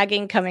finger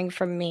wagging coming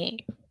from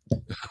me.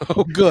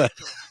 oh, good.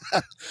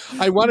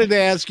 I wanted to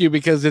ask you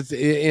because it's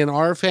in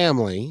our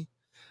family.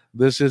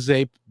 This is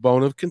a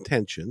bone of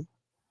contention,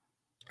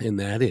 and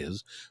that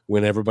is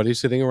when everybody's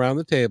sitting around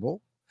the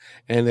table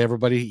and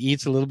everybody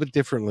eats a little bit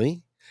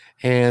differently.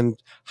 And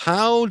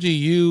how do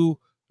you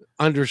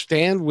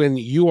understand when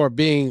you are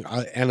being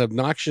an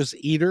obnoxious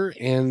eater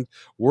and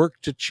work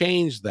to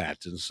change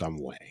that in some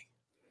way?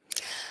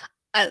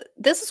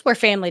 This is where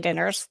family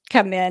dinners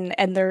come in,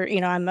 and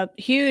I'm a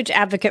huge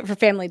advocate for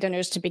family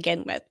dinners to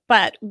begin with.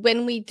 But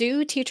when we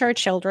do teach our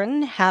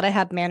children how to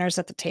have manners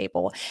at the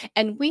table,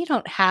 and we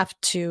don't have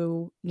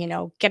to,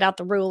 get out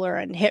the ruler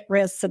and hit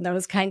wrists and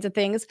those kinds of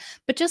things,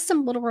 but just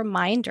some little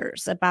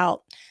reminders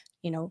about,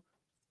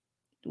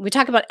 we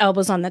talk about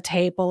elbows on the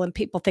table and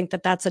people think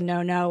that that's a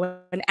no-no.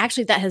 And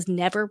actually that has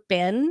never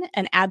been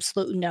an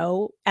absolute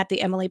no at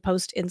the Emily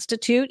Post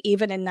Institute,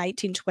 even in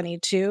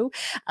 1922.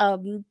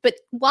 But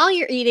while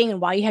you're eating and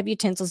while you have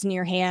utensils in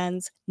your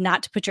hands,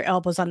 not to put your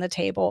elbows on the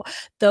table,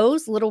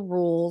 those little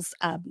rules,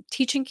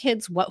 teaching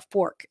kids what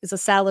fork is a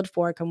salad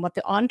fork and what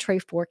the entree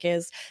fork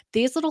is,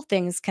 these little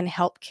things can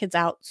help kids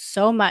out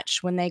so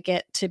much when they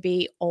get to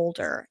be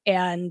older.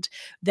 And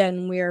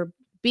then we're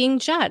being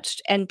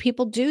judged, and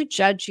people do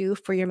judge you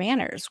for your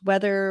manners,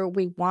 whether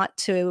we want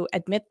to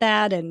admit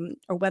that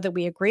or whether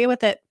we agree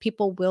with it,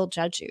 people will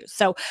judge you.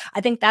 So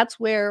I think that's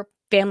where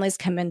families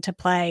come into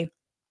play.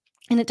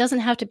 And it doesn't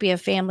have to be a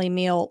family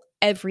meal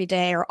every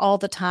day or all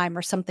the time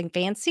or something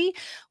fancy.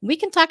 We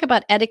can talk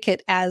about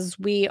etiquette as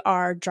we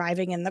are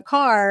driving in the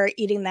car,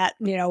 eating that,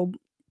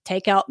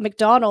 take out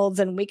McDonald's,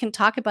 and we can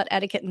talk about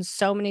etiquette in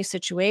so many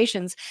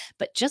situations,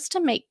 but just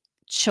to make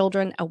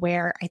children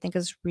aware, I think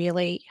is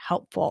really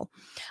helpful.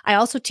 I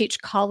also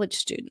teach college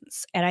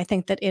students, and I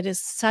think that it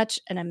is such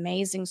an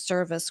amazing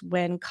service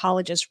when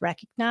colleges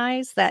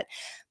recognize that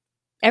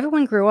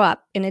everyone grew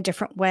up in a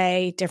different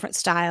way, different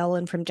style,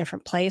 and from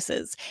different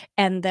places.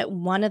 And that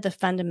one of the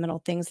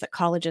fundamental things that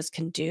colleges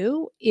can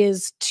do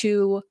is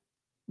to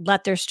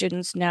let their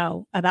students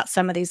know about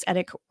some of these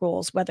etiquette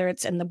rules, whether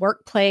it's in the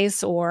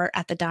workplace or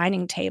at the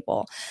dining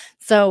table.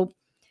 So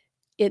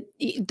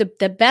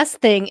the best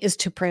thing is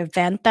to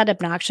prevent that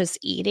obnoxious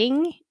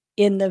eating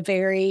in the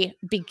very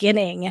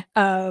beginning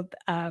of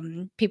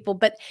people.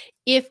 But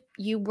if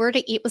you were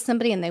to eat with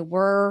somebody and they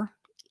were,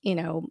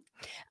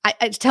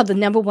 I tell the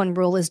number one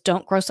rule is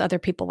don't gross other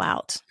people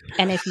out.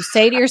 And if you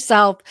say to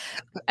yourself,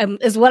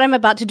 is what I'm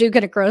about to do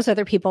going to gross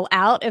other people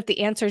out? If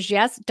the answer is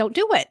yes, don't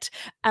do it.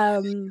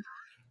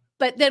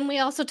 But then we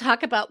also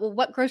talk about, well,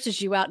 what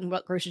grosses you out and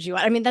what grosses you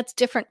out. I mean, that's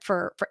different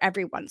for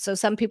everyone. So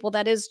some people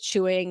that is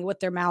chewing with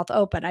their mouth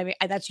open. I mean,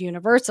 that's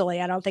universally.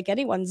 I don't think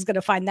anyone's going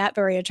to find that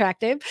very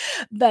attractive.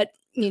 But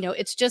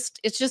it's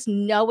just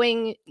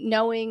knowing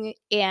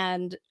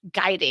and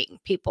guiding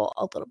people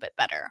a little bit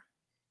better.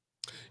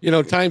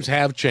 Times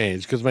have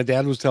changed, because my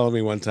dad was telling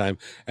me one time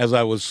as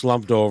I was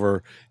slumped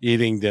over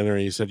eating dinner,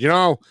 he said,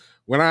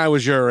 when I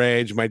was your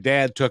age, my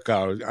dad took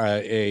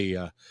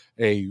a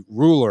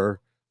ruler,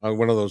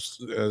 one of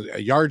those,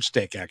 a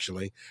yardstick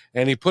actually,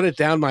 and he put it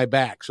down my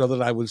back so that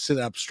I would sit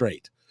up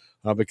straight,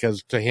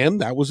 because to him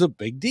that was a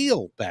big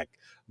deal back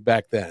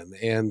then.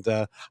 And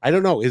I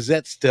don't know, is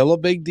that still a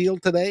big deal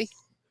today?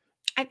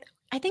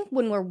 I think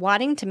when we're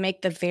wanting to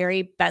make the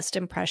very best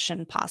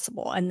impression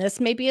possible, and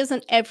this maybe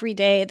isn't every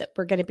day that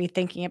we're going to be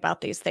thinking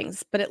about these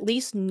things, but at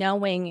least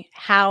knowing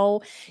how,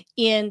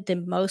 in the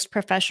most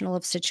professional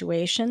of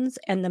situations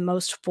and the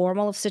most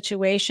formal of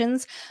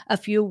situations, a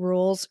few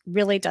rules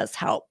really does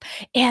help.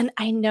 And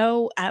I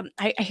know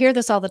I hear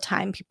this all the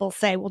time. People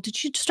say, well,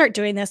 did you start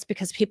doing this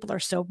because people are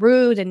so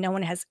rude and no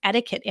one has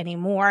etiquette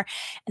anymore?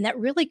 And that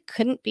really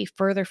couldn't be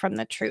further from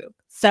the truth.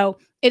 So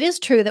it is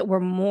true that we're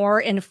more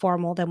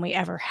informal than we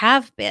ever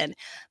have been,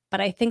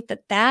 but I think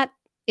that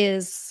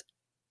is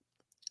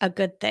a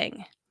good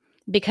thing,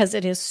 because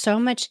it is so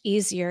much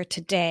easier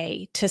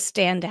today to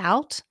stand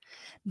out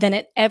than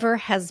it ever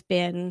has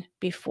been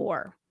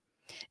before.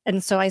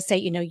 And so I say,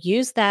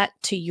 use that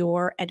to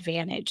your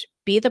advantage.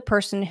 Be the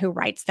person who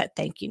writes that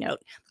thank you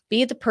note.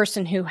 Be the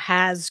person who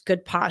has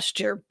good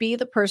posture. Be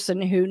the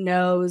person who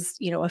knows,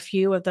 a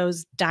few of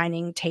those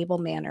dining table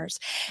manners.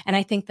 And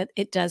I think that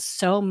it does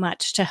so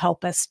much to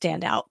help us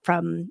stand out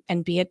from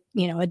and be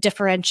a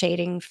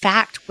differentiating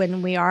fact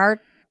when we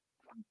are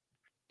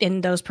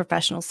in those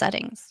professional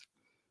settings.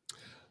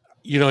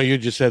 You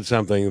just said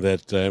something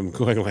that I'm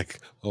going like,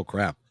 oh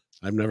crap,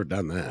 I've never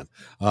done that.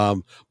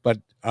 But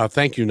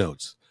thank you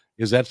notes.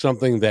 Is that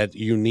something that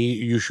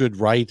you should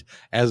write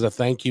as a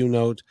thank you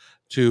note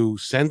to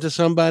send to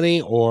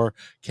somebody, or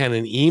can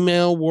an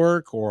email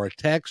work or a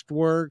text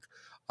work?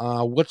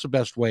 What's the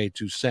best way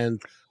to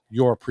send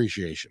your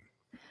appreciation?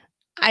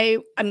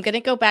 I'm going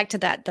to go back to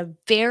that. The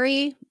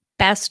very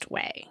best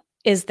way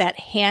is that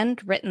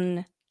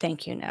handwritten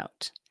thank you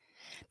note.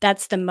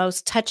 That's the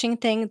most touching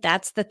thing.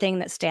 That's the thing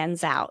that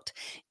stands out.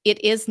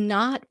 It is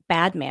not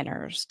bad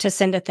manners to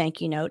send a thank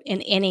you note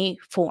in any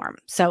form.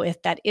 So if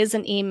that is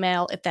an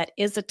email, if that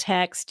is a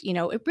text,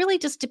 it really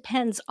just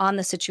depends on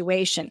the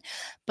situation.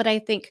 But I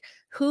think,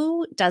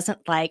 who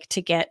doesn't like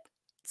to get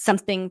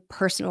something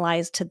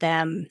personalized to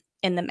them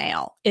in the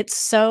mail? It's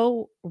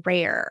so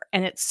rare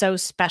and it's so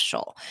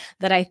special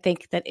that I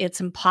think that it's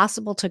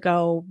impossible to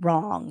go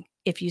wrong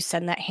if you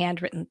send that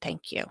handwritten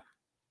thank you.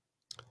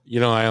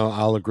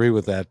 I'll agree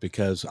with that,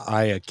 because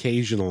I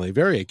occasionally,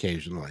 very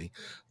occasionally,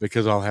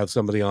 because I'll have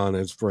somebody on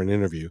as for an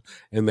interview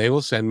and they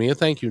will send me a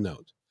thank you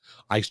note.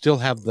 I still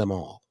have them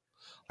all.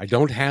 I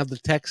don't have the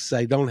texts,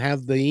 I don't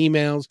have the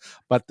emails,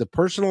 but the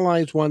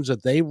personalized ones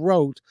that they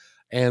wrote,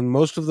 and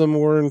most of them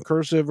were in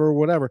cursive or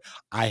whatever,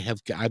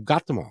 I've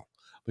got them all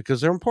because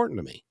they're important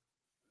to me.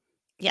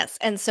 Yes.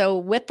 And so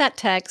with that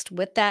text,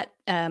 with that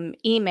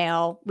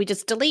email, we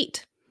just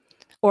delete.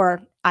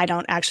 Or I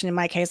don't actually, in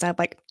my case, I have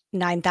like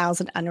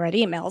 9,000 unread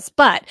emails,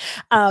 but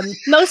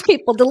most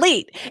people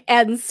delete.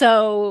 And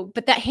so,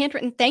 but that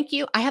handwritten thank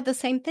you, I have the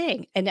same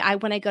thing. And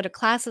when I go to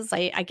classes,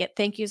 I get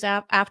thank yous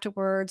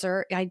afterwards,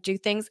 or I do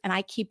things, and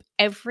I keep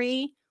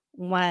every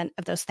one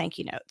of those thank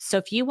you notes. So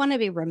if you want to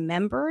be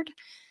remembered,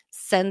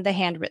 send the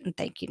handwritten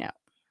thank you note.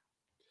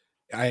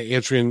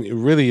 It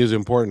really is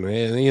important,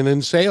 and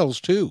in sales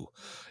too.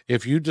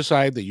 If you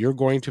decide that you're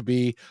going to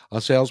be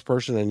a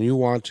salesperson and you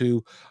want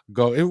to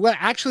go, well,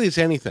 actually, it's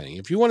anything.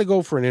 If you want to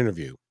go for an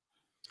interview,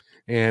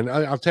 and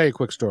I'll tell you a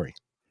quick story.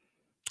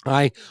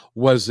 I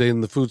was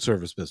in the food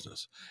service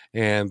business,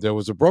 and there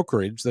was a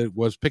brokerage that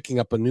was picking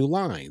up a new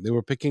line. They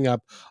were picking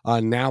up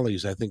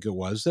Nally's, I think it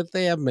was, that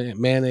they have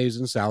mayonnaise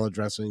and salad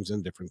dressings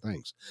and different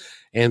things.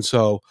 And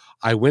so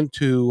I went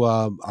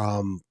to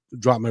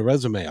drop my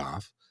resume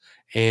off,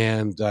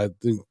 and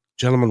the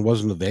gentleman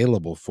wasn't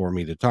available for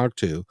me to talk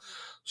to.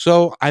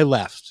 So I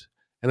left,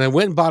 and I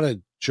went and bought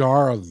a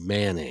jar of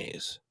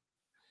mayonnaise,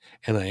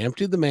 and I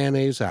emptied the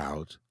mayonnaise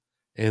out,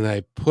 and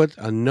I put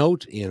a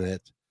note in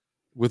it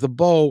with a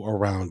bow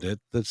around it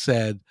that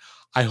said,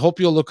 I hope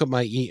you'll look at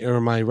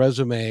my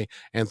resume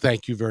and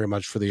thank you very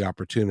much for the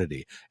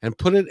opportunity, and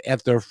put it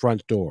at their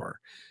front door.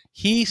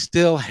 He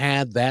still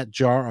had that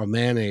jar of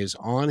mayonnaise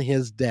on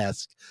his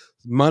desk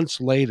months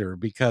later,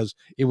 because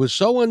it was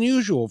so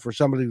unusual for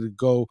somebody to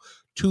go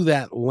to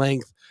that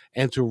length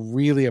and to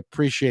really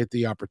appreciate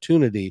the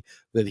opportunity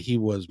that he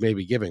was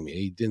maybe giving me.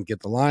 He didn't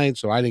get the line,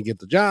 so I didn't get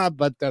the job,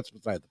 but that's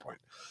beside the point.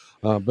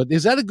 But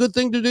is that a good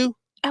thing to do?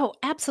 Oh,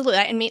 absolutely.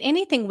 I mean,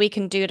 anything we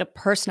can do to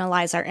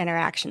personalize our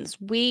interactions.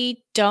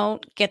 We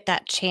don't get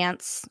that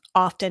chance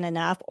often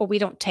enough, or we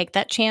don't take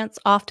that chance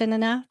often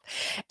enough.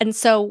 And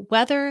so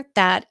whether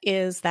that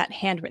is that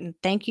handwritten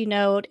thank you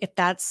note, if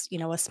that's,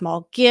 a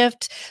small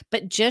gift,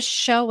 but just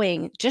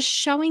showing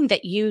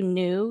that you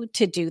knew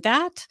to do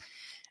that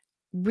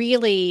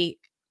really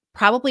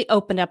probably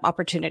opened up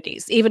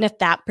opportunities. Even if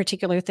that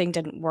particular thing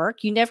didn't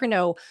work, you never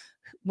know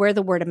where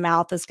the word of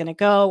mouth is going to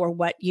go, or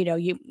what you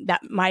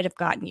that might have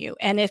gotten you.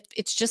 And if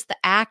it's just the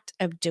act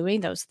of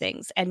doing those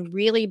things and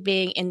really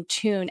being in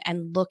tune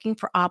and looking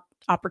for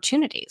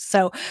opportunities.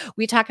 So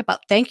we talk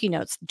about thank you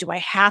notes. Do I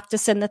have to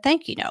send the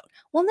thank you note?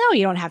 Well, no,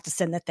 you don't have to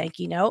send the thank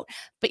you note,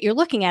 but you're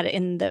looking at it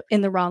in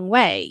the wrong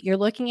way. You're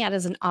looking at it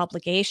as an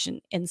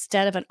obligation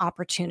instead of an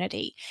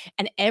opportunity.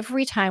 And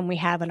every time we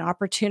have an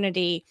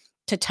opportunity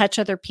to touch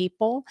other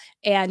people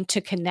and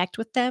to connect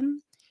with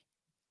them,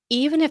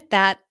 even if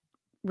that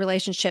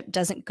relationship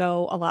doesn't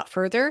go a lot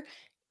further,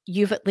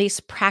 you've at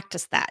least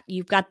practiced that.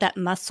 You've got that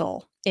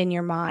muscle in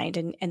your mind,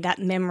 and that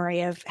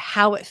memory of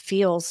how it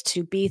feels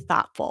to be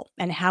thoughtful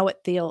and how it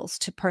feels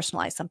to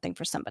personalize something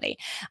for somebody.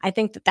 I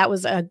think that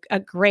was a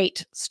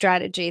great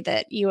strategy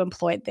that you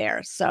employed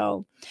there.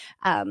 So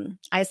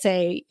I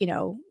say,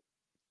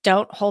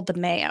 don't hold the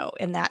mayo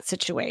in that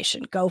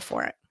situation. Go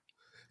for it.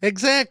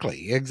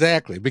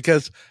 Exactly.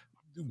 Because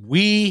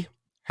we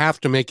have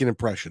to make an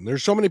impression.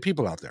 There's so many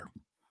people out there,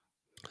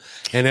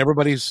 and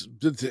everybody's.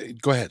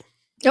 Go ahead.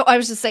 No, I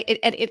was just saying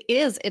it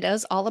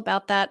is all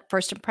about that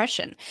first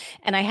impression.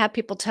 And I have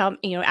people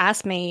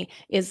ask me,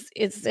 is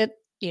it,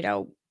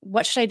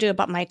 what should I do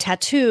about my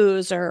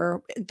tattoos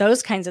or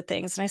those kinds of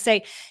things? And I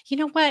say, you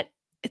know what?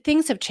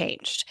 Things have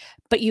changed,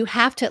 but you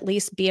have to at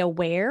least be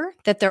aware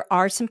that there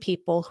are some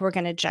people who are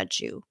going to judge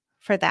you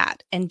for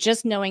that. And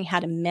just knowing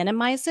how to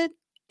minimize it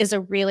is a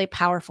really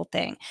powerful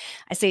thing.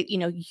 I say,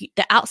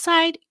 the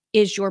outside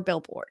is your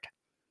billboard.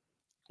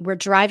 We're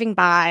driving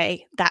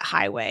by that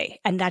highway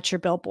and that's your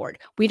billboard.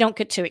 We don't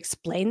get to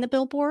explain the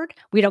billboard.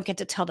 We don't get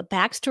to tell the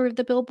backstory of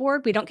the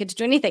billboard. We don't get to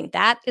do anything.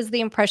 That is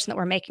the impression that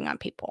we're making on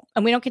people,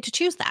 and we don't get to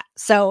choose that.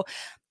 So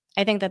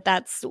I think that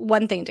that's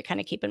one thing to kind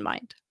of keep in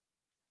mind.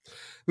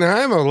 Now,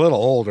 I'm a little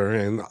older,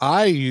 and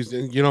I used,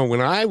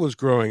 when I was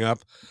growing up,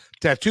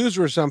 tattoos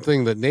were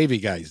something that Navy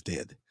guys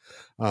did,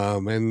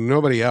 and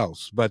nobody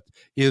else. But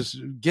is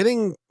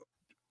getting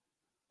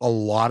a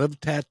lot of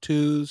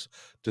tattoos,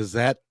 does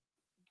that,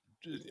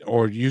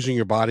 or using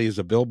your body as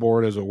a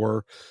billboard, as it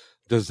were,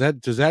 does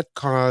that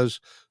cause?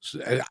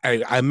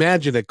 I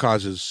imagine it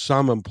causes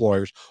some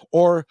employers,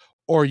 or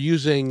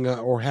using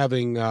or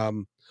having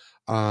um,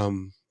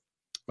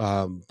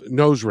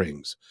 nose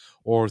rings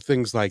or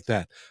things like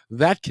that.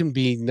 That can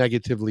be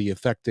negatively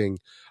affecting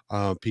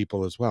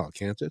people as well,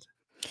 can't it?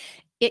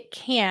 It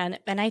can,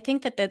 and I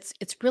think that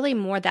it's really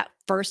more that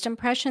first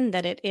impression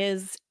that it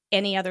is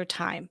any other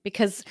time,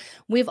 because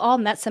we've all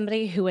met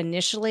somebody who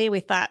initially we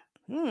thought,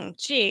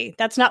 gee,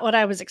 that's not what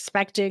I was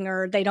expecting,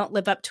 or they don't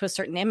live up to a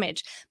certain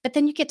image. But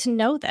then you get to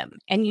know them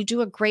and you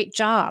do a great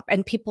job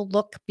and people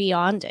look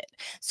beyond it.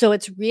 So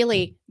it's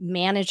really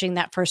managing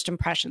that first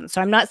impression. So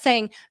I'm not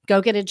saying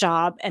go get a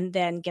job and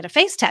then get a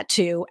face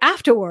tattoo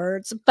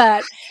afterwards,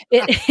 but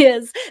it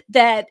is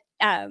that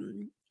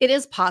it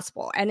is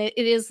possible, and it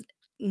is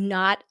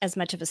not as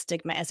much of a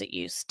stigma as it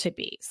used to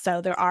be.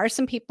 So there are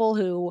some people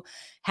who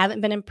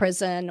haven't been in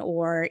prison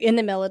or in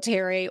the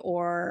military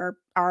or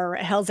are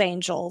Hell's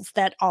Angels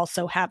that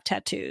also have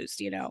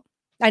tattoos,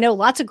 I know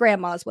lots of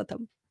grandmas with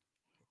them.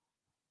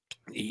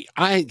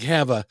 I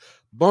have a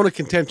bone of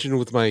contention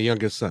with my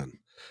youngest son,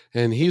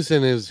 and he's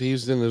in his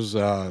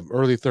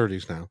early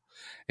 30s now,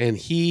 and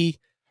he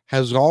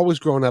has always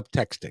grown up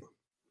texting.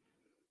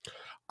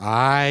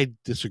 I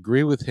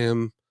disagree with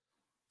him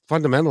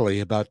fundamentally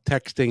about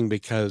texting,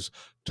 because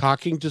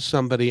talking to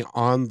somebody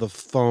on the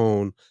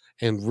phone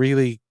and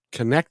really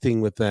connecting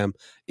with them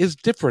is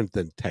different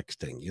than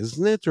texting,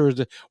 isn't it?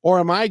 Or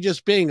am I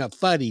just being a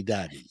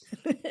fuddy-duddy?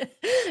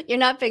 You're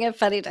not being a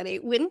fuddy-duddy.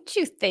 Wouldn't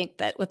you think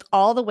that with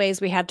all the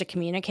ways we have to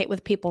communicate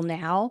with people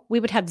now, we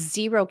would have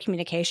zero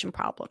communication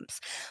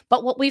problems?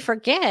 But what we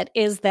forget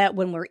is that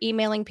when we're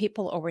emailing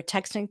people or we're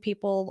texting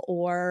people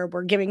or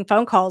we're giving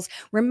phone calls,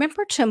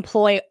 remember to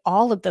employ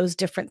all of those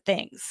different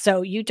things.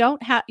 So you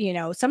don't have,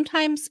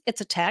 sometimes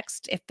it's a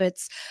text if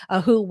it's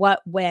a who,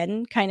 what,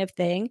 when kind of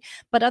thing.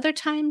 But other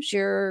times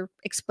you're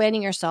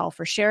explaining yourself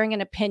or sharing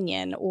an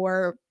opinion,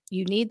 or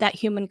you need that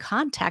human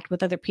contact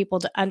with other people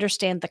to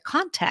understand the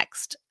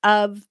context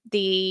of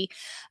the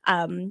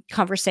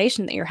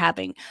conversation that you're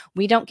having.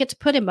 We don't get to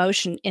put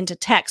emotion into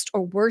text,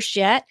 or worse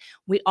yet,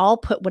 we all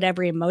put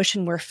whatever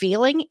emotion we're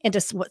feeling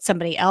into what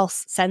somebody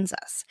else sends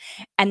us.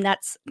 And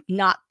that's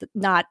not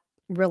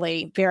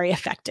really very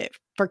effective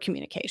for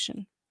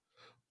communication.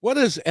 What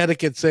does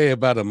etiquette say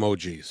about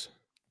emojis?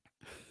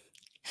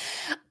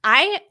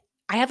 I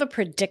have a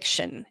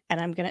prediction,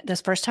 and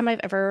this first time I've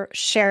ever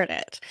shared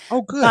it.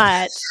 Oh, good.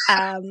 But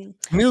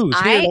News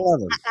here at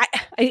 11.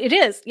 It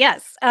is,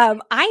 yes.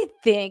 I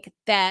think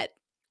that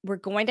we're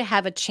going to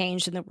have a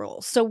change in the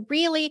rules. So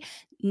really,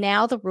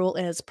 now the rule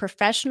is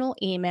professional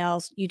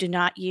emails, you do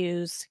not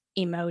use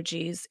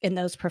emojis in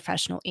those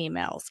professional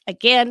emails.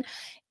 Again,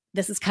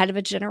 this is kind of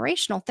a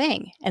generational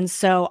thing. And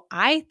so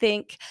I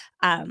think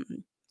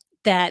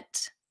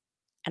that,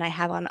 and I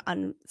have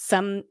on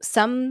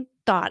some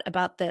thought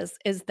about this,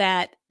 is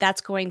that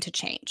that's going to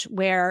change,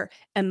 where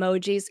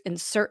emojis in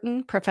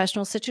certain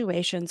professional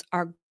situations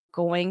are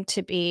going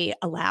to be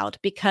allowed,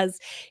 because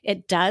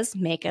it does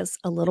make us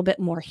a little bit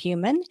more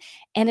human,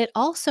 and it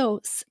also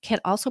can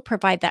also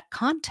provide that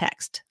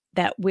context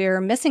that we're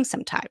missing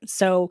sometimes.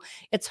 So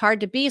it's hard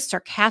to be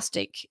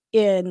sarcastic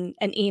in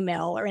an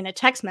email or in a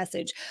text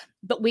message,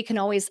 but we can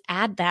always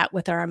add that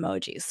with our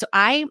emojis. So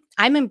I'm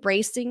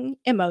embracing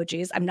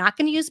emojis. I'm not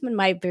going to use them in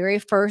my very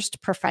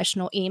first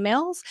professional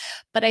emails,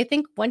 but I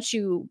think once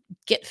you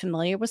get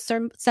familiar with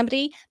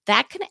somebody,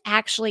 that can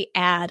actually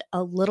add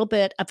a little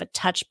bit of a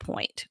touch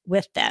point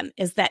with them,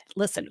 is that,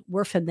 listen,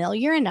 we're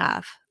familiar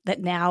enough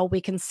that now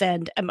we can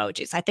send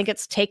emojis. I think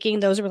it's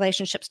taking those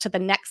relationships to the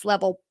next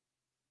level,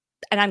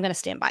 and I'm going to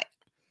stand by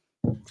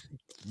it.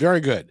 Very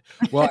good.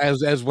 Well,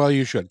 as well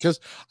you should, because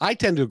I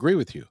tend to agree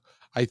with you.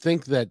 I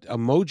think that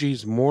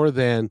emojis, more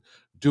than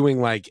doing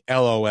like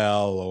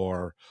LOL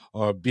or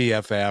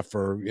BFF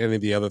or any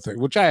of the other things,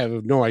 which I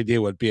have no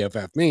idea what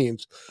BFF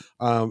means,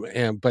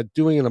 but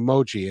doing an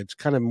emoji, it's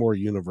kind of more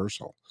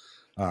universal.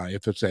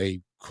 If it's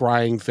a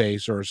crying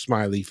face or a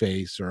smiley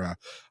face or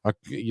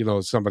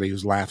a somebody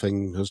who's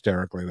laughing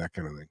hysterically, that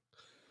kind of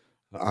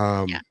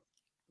thing. Yeah.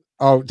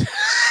 Oh,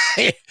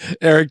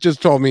 Eric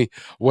just told me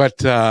what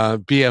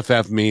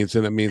BFF means,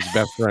 and it means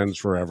best friends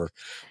forever.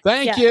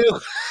 Thank Yeah. you.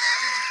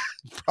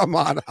 From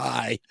on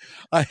high.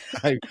 I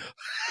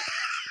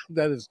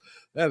that is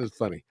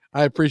funny.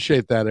 I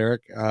appreciate that,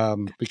 Eric,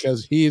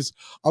 because he's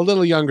a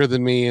little younger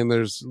than me, and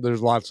there's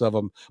lots of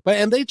them,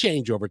 and they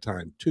change over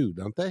time too,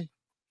 don't they?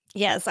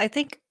 Yes, I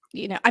think,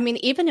 I mean,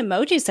 even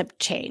emojis have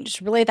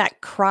changed. Really, that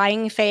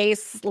crying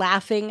face,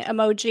 laughing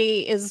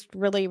emoji is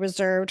really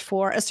reserved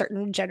for a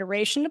certain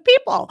generation of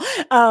people.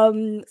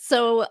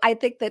 So I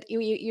think that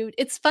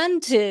it's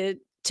fun to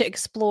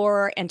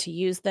explore and to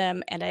use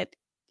them, and it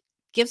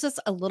gives us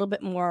a little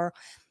bit more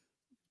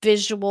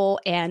visual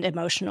and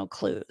emotional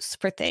clues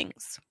for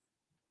things.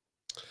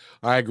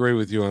 I agree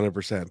with you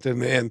 100%.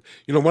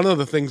 And one of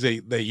the things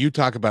that you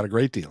talk about a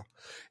great deal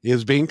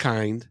is being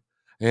kind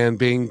and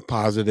being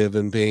positive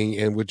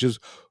and which is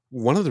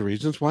one of the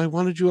reasons why I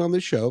wanted you on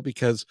this show,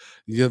 because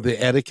the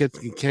etiquette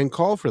can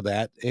call for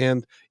that,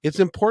 and it's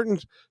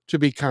important to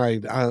be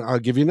kind. I'll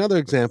give you another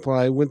example.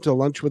 I went to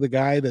lunch with a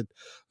guy that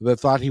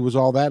thought he was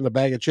all that in a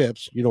bag of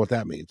chips. You know what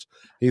that means?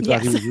 He thought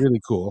he Yes. was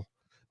really cool,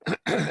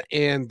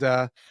 and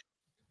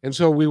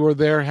so we were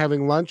there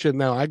having lunch. And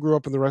now I grew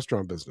up in the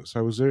restaurant business.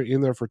 I was in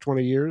there for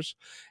 20 years,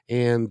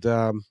 and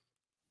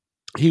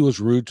he was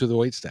rude to the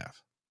waitstaff.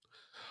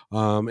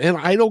 And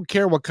I don't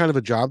care what kind of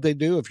a job they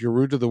do. If you're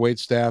rude to the wait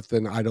staff,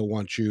 then I don't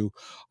want you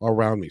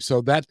around me.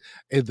 So that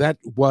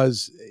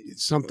was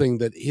something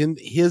that in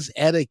his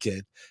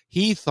etiquette,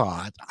 he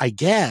thought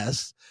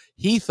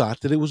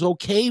that it was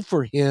okay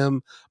for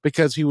him,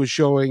 because he was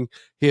showing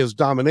his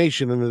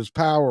domination and his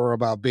power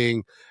about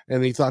being,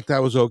 and he thought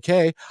that was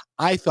okay.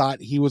 I thought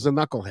he was a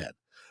knucklehead.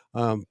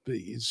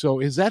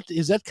 So is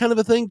that kind of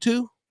a thing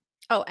too?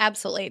 Oh,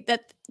 absolutely.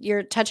 That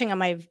you're touching on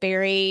my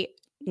very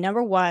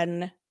number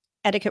one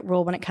etiquette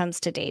rule when it comes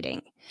to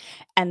dating.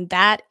 And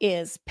that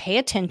is, pay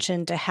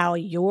attention to how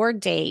your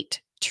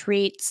date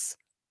treats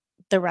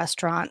the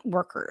restaurant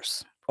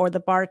workers or the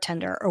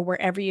bartender or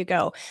wherever you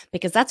go,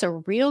 because that's a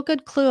real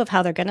good clue of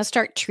how they're going to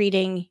start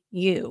treating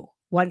you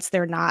once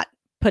they're not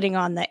putting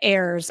on the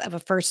airs of a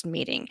first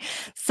meeting.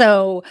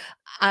 So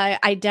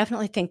I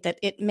definitely think that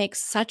it makes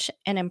such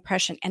an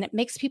impression, and it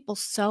makes people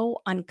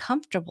so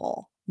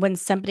uncomfortable when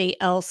somebody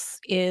else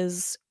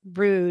is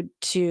rude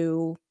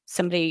to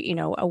somebody,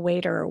 a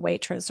waiter or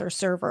waitress or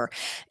server.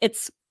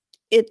 It's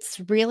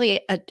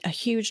really a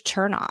huge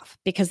turnoff,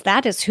 because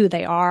that is who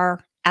they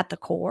are at the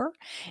core,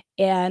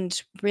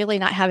 and really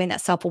not having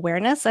that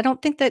self-awareness. I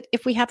don't think that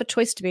if we have a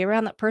choice to be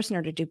around that person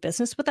or to do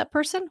business with that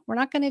person, we're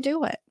not going to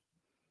do it.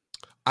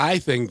 I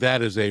think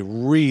that is a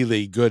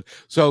really good.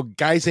 So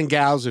guys and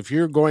gals, if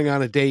you're going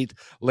on a date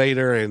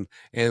later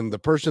and the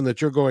person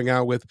that you're going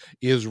out with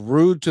is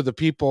rude to the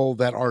people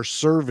that are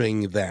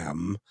serving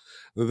them,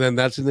 then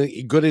that's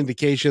a good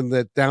indication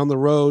that down the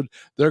road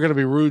they're going to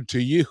be rude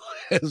to you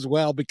as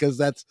well, because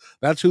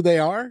that's who they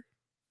are.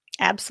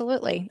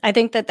 Absolutely. I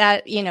think that,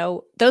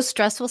 those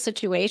stressful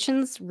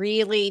situations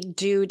really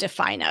do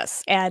define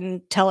us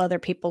and tell other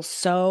people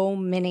so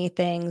many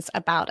things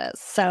about us.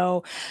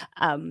 So,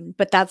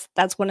 but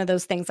that's one of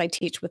those things I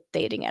teach with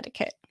dating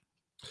etiquette.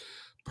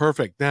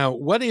 Perfect. Now,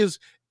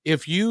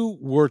 if you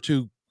were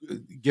to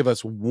give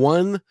us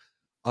one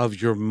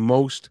of your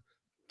most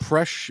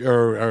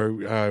pressure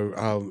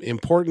or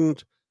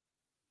important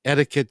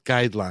etiquette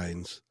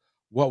guidelines,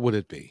 what would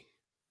it be?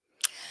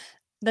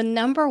 The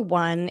number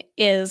one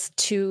is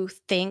to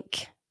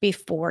think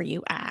before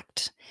you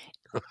act.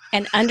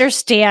 And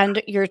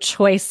understand your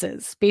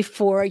choices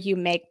before you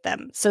make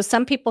them. So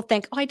some people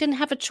think, oh, I didn't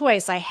have a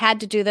choice. I had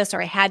to do this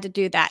or I had to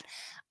do that.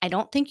 I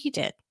don't think you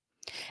did.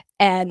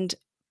 And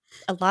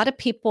a lot of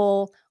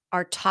people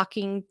are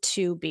talking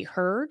to be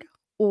heard,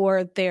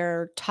 or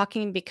they're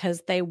talking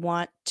because they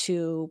want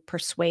to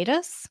persuade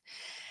us.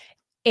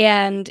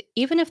 And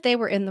even if they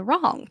were in the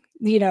wrong,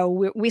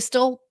 we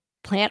still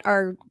plant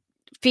our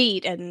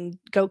feet and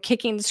go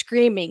kicking and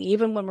screaming,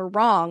 even when we're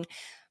wrong.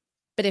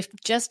 But if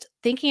just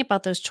thinking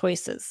about those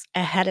choices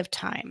ahead of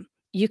time,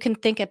 you can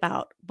think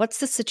about, what's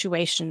the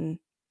situation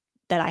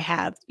that I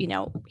have,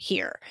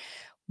 here?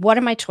 What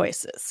are my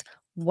choices?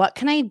 What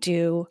can I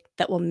do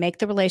that will make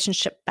the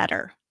relationship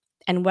better?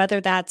 And whether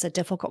that's a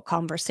difficult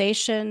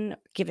conversation,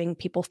 giving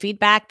people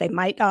feedback they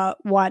might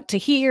not want to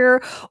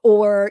hear,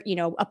 or,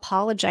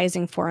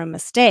 apologizing for a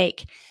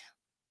mistake,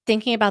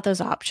 thinking about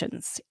those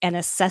options and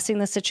assessing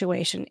the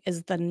situation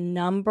is the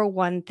number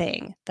one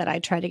thing that I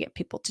try to get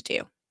people to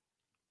do.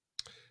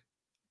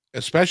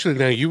 Especially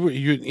now, you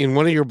in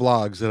one of your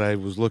blogs that I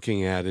was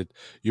looking at it,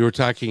 you were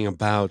talking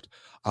about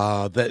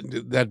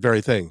that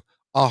very thing,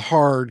 a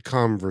hard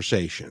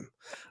conversation.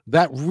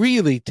 That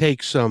really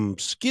takes some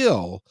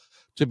skill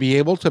to be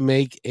able to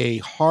make a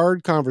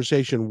hard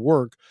conversation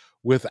work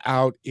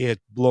without it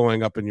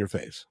blowing up in your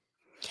face.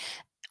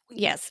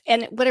 Yes.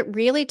 And what it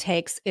really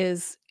takes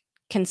is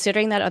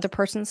considering that other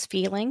person's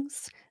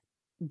feelings,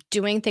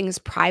 doing things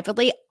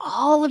privately,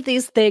 all of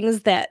these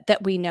things that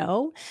we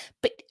know.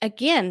 But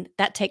again,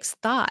 that takes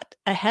thought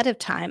ahead of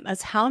time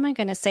as, how am I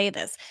going to say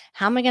this?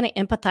 How am I going to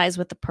empathize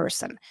with the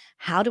person?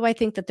 How do I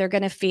think that they're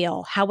going to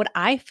feel? How would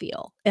I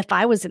feel if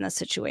I was in a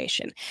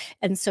situation?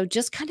 And so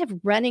just kind of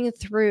running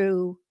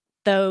through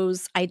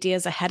those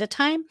ideas ahead of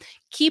time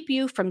keep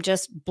you from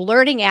just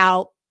blurting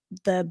out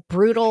the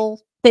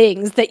brutal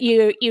things that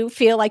you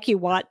feel like you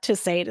want to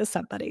say to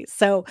somebody.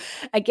 So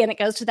again, it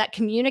goes to that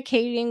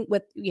communicating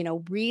with,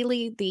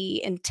 really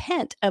the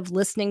intent of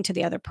listening to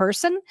the other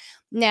person.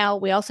 Now,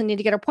 we also need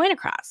to get our point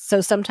across.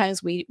 So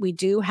sometimes we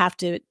do have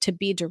to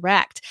be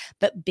direct,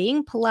 but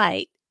being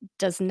polite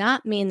does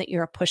not mean that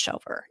you're a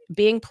pushover.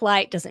 Being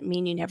polite doesn't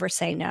mean you never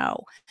say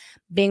no.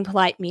 Being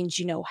polite means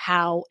you know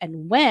how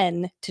and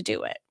when to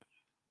do it.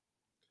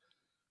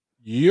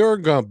 You're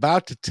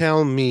about to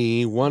tell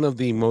me one of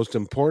the most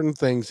important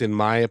things, in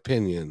my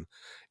opinion,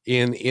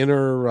 in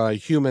inner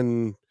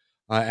human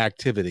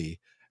activity,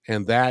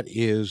 and that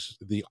is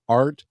the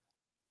art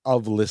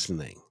of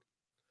listening.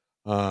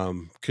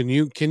 Can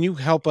you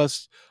help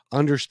us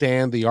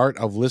understand the art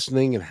of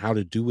listening and how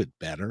to do it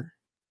better?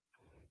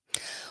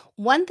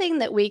 One thing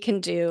that we can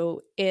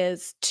do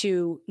is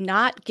to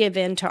not give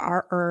in to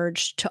our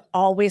urge to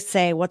always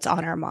say what's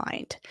on our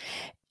mind.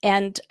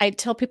 And I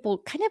tell people,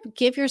 kind of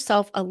give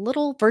yourself a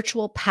little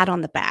virtual pat on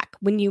the back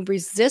when you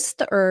resist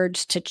the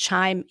urge to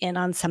chime in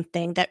on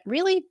something that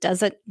really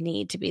doesn't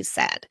need to be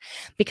said,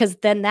 because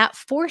then that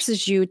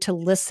forces you to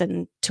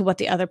listen to what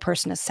the other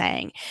person is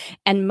saying.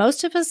 And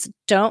most of us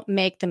don't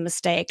make the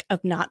mistake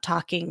of not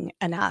talking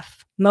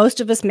enough.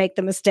 Most of us make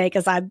the mistake,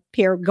 as I'm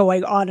here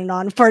going on and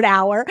on for an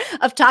hour,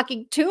 of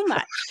talking too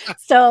much.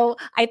 So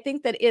I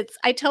think that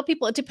I tell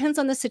people it depends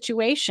on the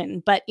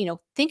situation, but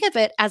think of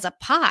it as a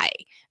pie.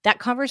 That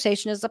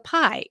conversation is a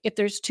pie. If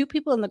there's two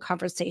people in the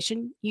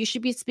conversation, you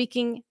should be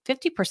speaking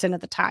 50%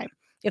 of the time.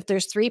 If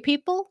there's three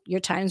people,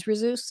 your time's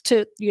reduced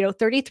to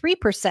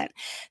 33%.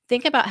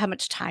 Think about how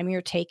much time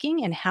you're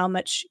taking and how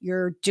much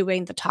you're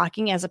doing the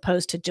talking as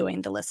opposed to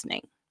doing the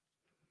listening.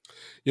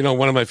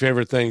 One of my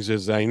favorite things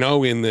is, I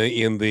know in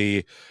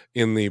the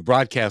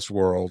broadcast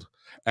world,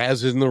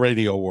 as in the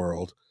radio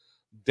world,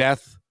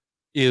 death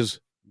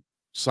is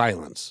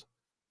silence.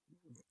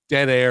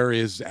 Dead air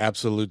is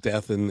absolute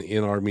death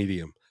in our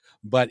medium.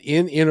 But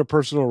in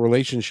interpersonal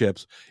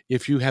relationships,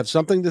 if you have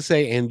something to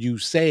say and you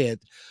say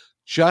it,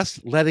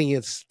 just letting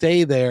it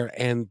stay there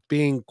and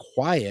being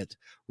quiet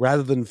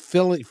rather than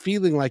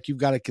feeling like you've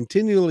got to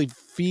continually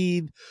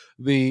feed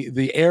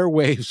the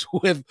airwaves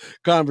with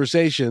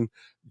conversation,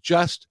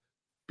 just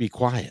be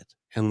quiet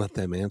and let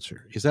them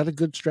answer. Is that a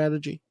good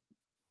strategy?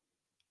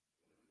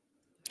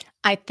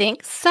 I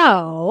think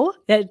so.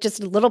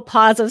 Just a little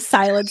pause of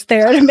silence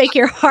there to make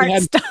your heart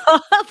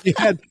stop. You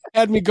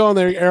had me going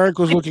there. Eric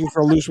was looking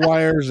for loose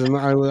wires, and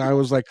I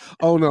was like,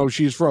 oh no,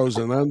 she's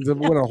frozen.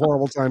 What a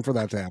horrible time for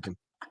that to happen.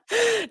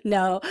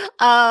 No.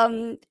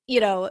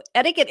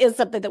 Etiquette is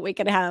something that we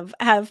can have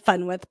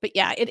fun with, but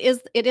yeah, it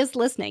is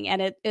listening,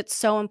 and it's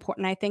so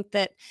important. I think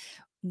that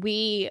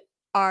we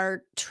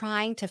are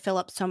trying to fill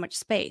up so much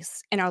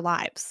space in our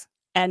lives.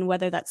 And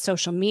whether that's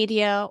social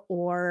media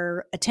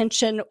or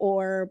attention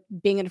or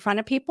being in front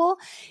of people,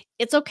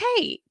 it's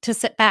okay to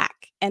sit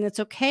back and it's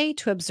okay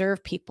to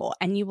observe people.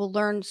 And you will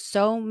learn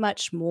so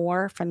much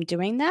more from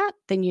doing that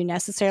than you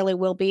necessarily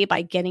will be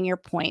by getting your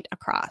point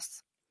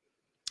across.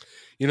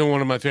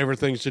 One of my favorite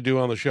things to do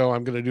on the show,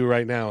 I'm going to do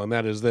right now, and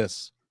that is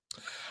this.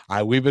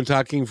 We've been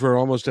talking for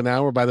almost an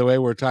hour. By the way,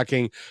 we're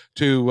talking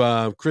to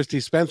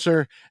Kristi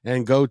Spencer,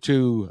 and go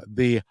to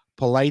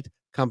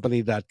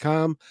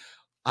thepolitecompany.com.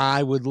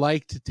 I would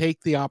like to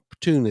take the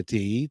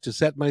opportunity to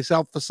set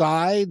myself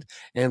aside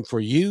and for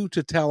you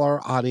to tell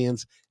our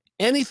audience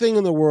anything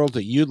in the world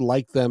that you'd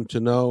like them to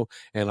know,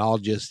 and I'll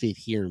just sit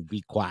here and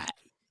be quiet.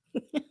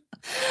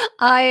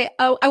 I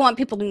want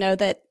people to know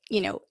that,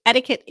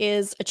 etiquette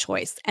is a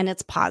choice and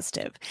it's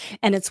positive.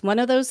 And it's one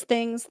of those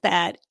things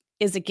that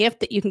is a gift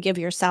that you can give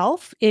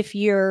yourself if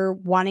you're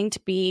wanting to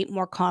be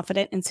more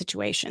confident in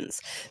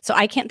situations. So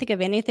I can't think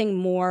of anything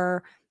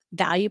more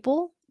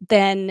valuable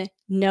than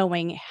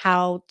knowing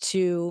how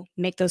to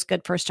make those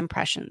good first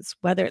impressions,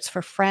 whether it's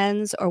for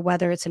friends or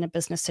whether it's in a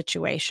business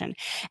situation.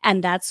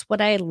 And that's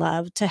what I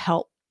love to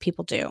help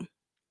people do.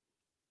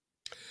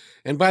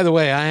 And by the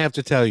way, I have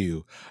to tell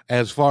you,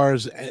 as far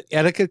as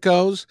etiquette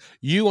goes,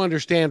 you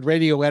understand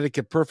radio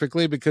etiquette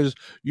perfectly because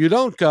you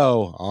don't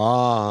go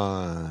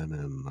on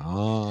and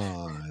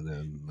on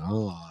and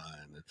on.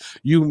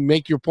 You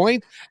make your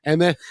point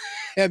and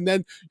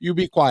then you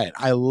be quiet.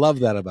 I love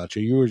that about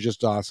you. You were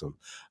just awesome.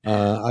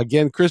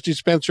 Again, Kristi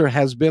Spencer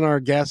has been our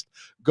guest.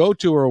 Go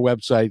to her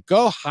website.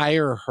 Go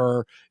hire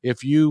her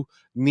if you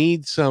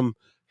need some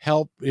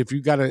help. If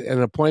you got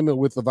an appointment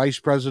with the vice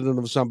president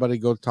of somebody,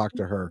 go talk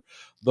to her.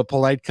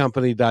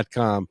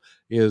 thepolitecompany.com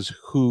is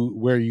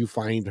where you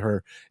find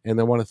her. And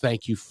I want to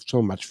thank you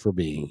so much for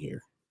being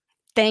here.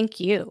 Thank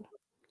you.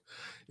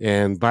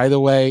 And by the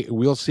way,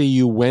 we'll see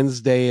you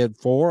Wednesday at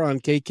 4 on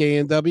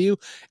KKNW.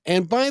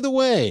 And by the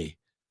way,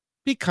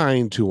 be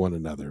kind to one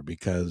another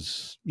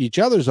because each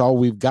other's all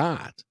we've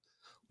got.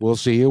 We'll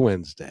see you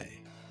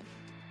Wednesday.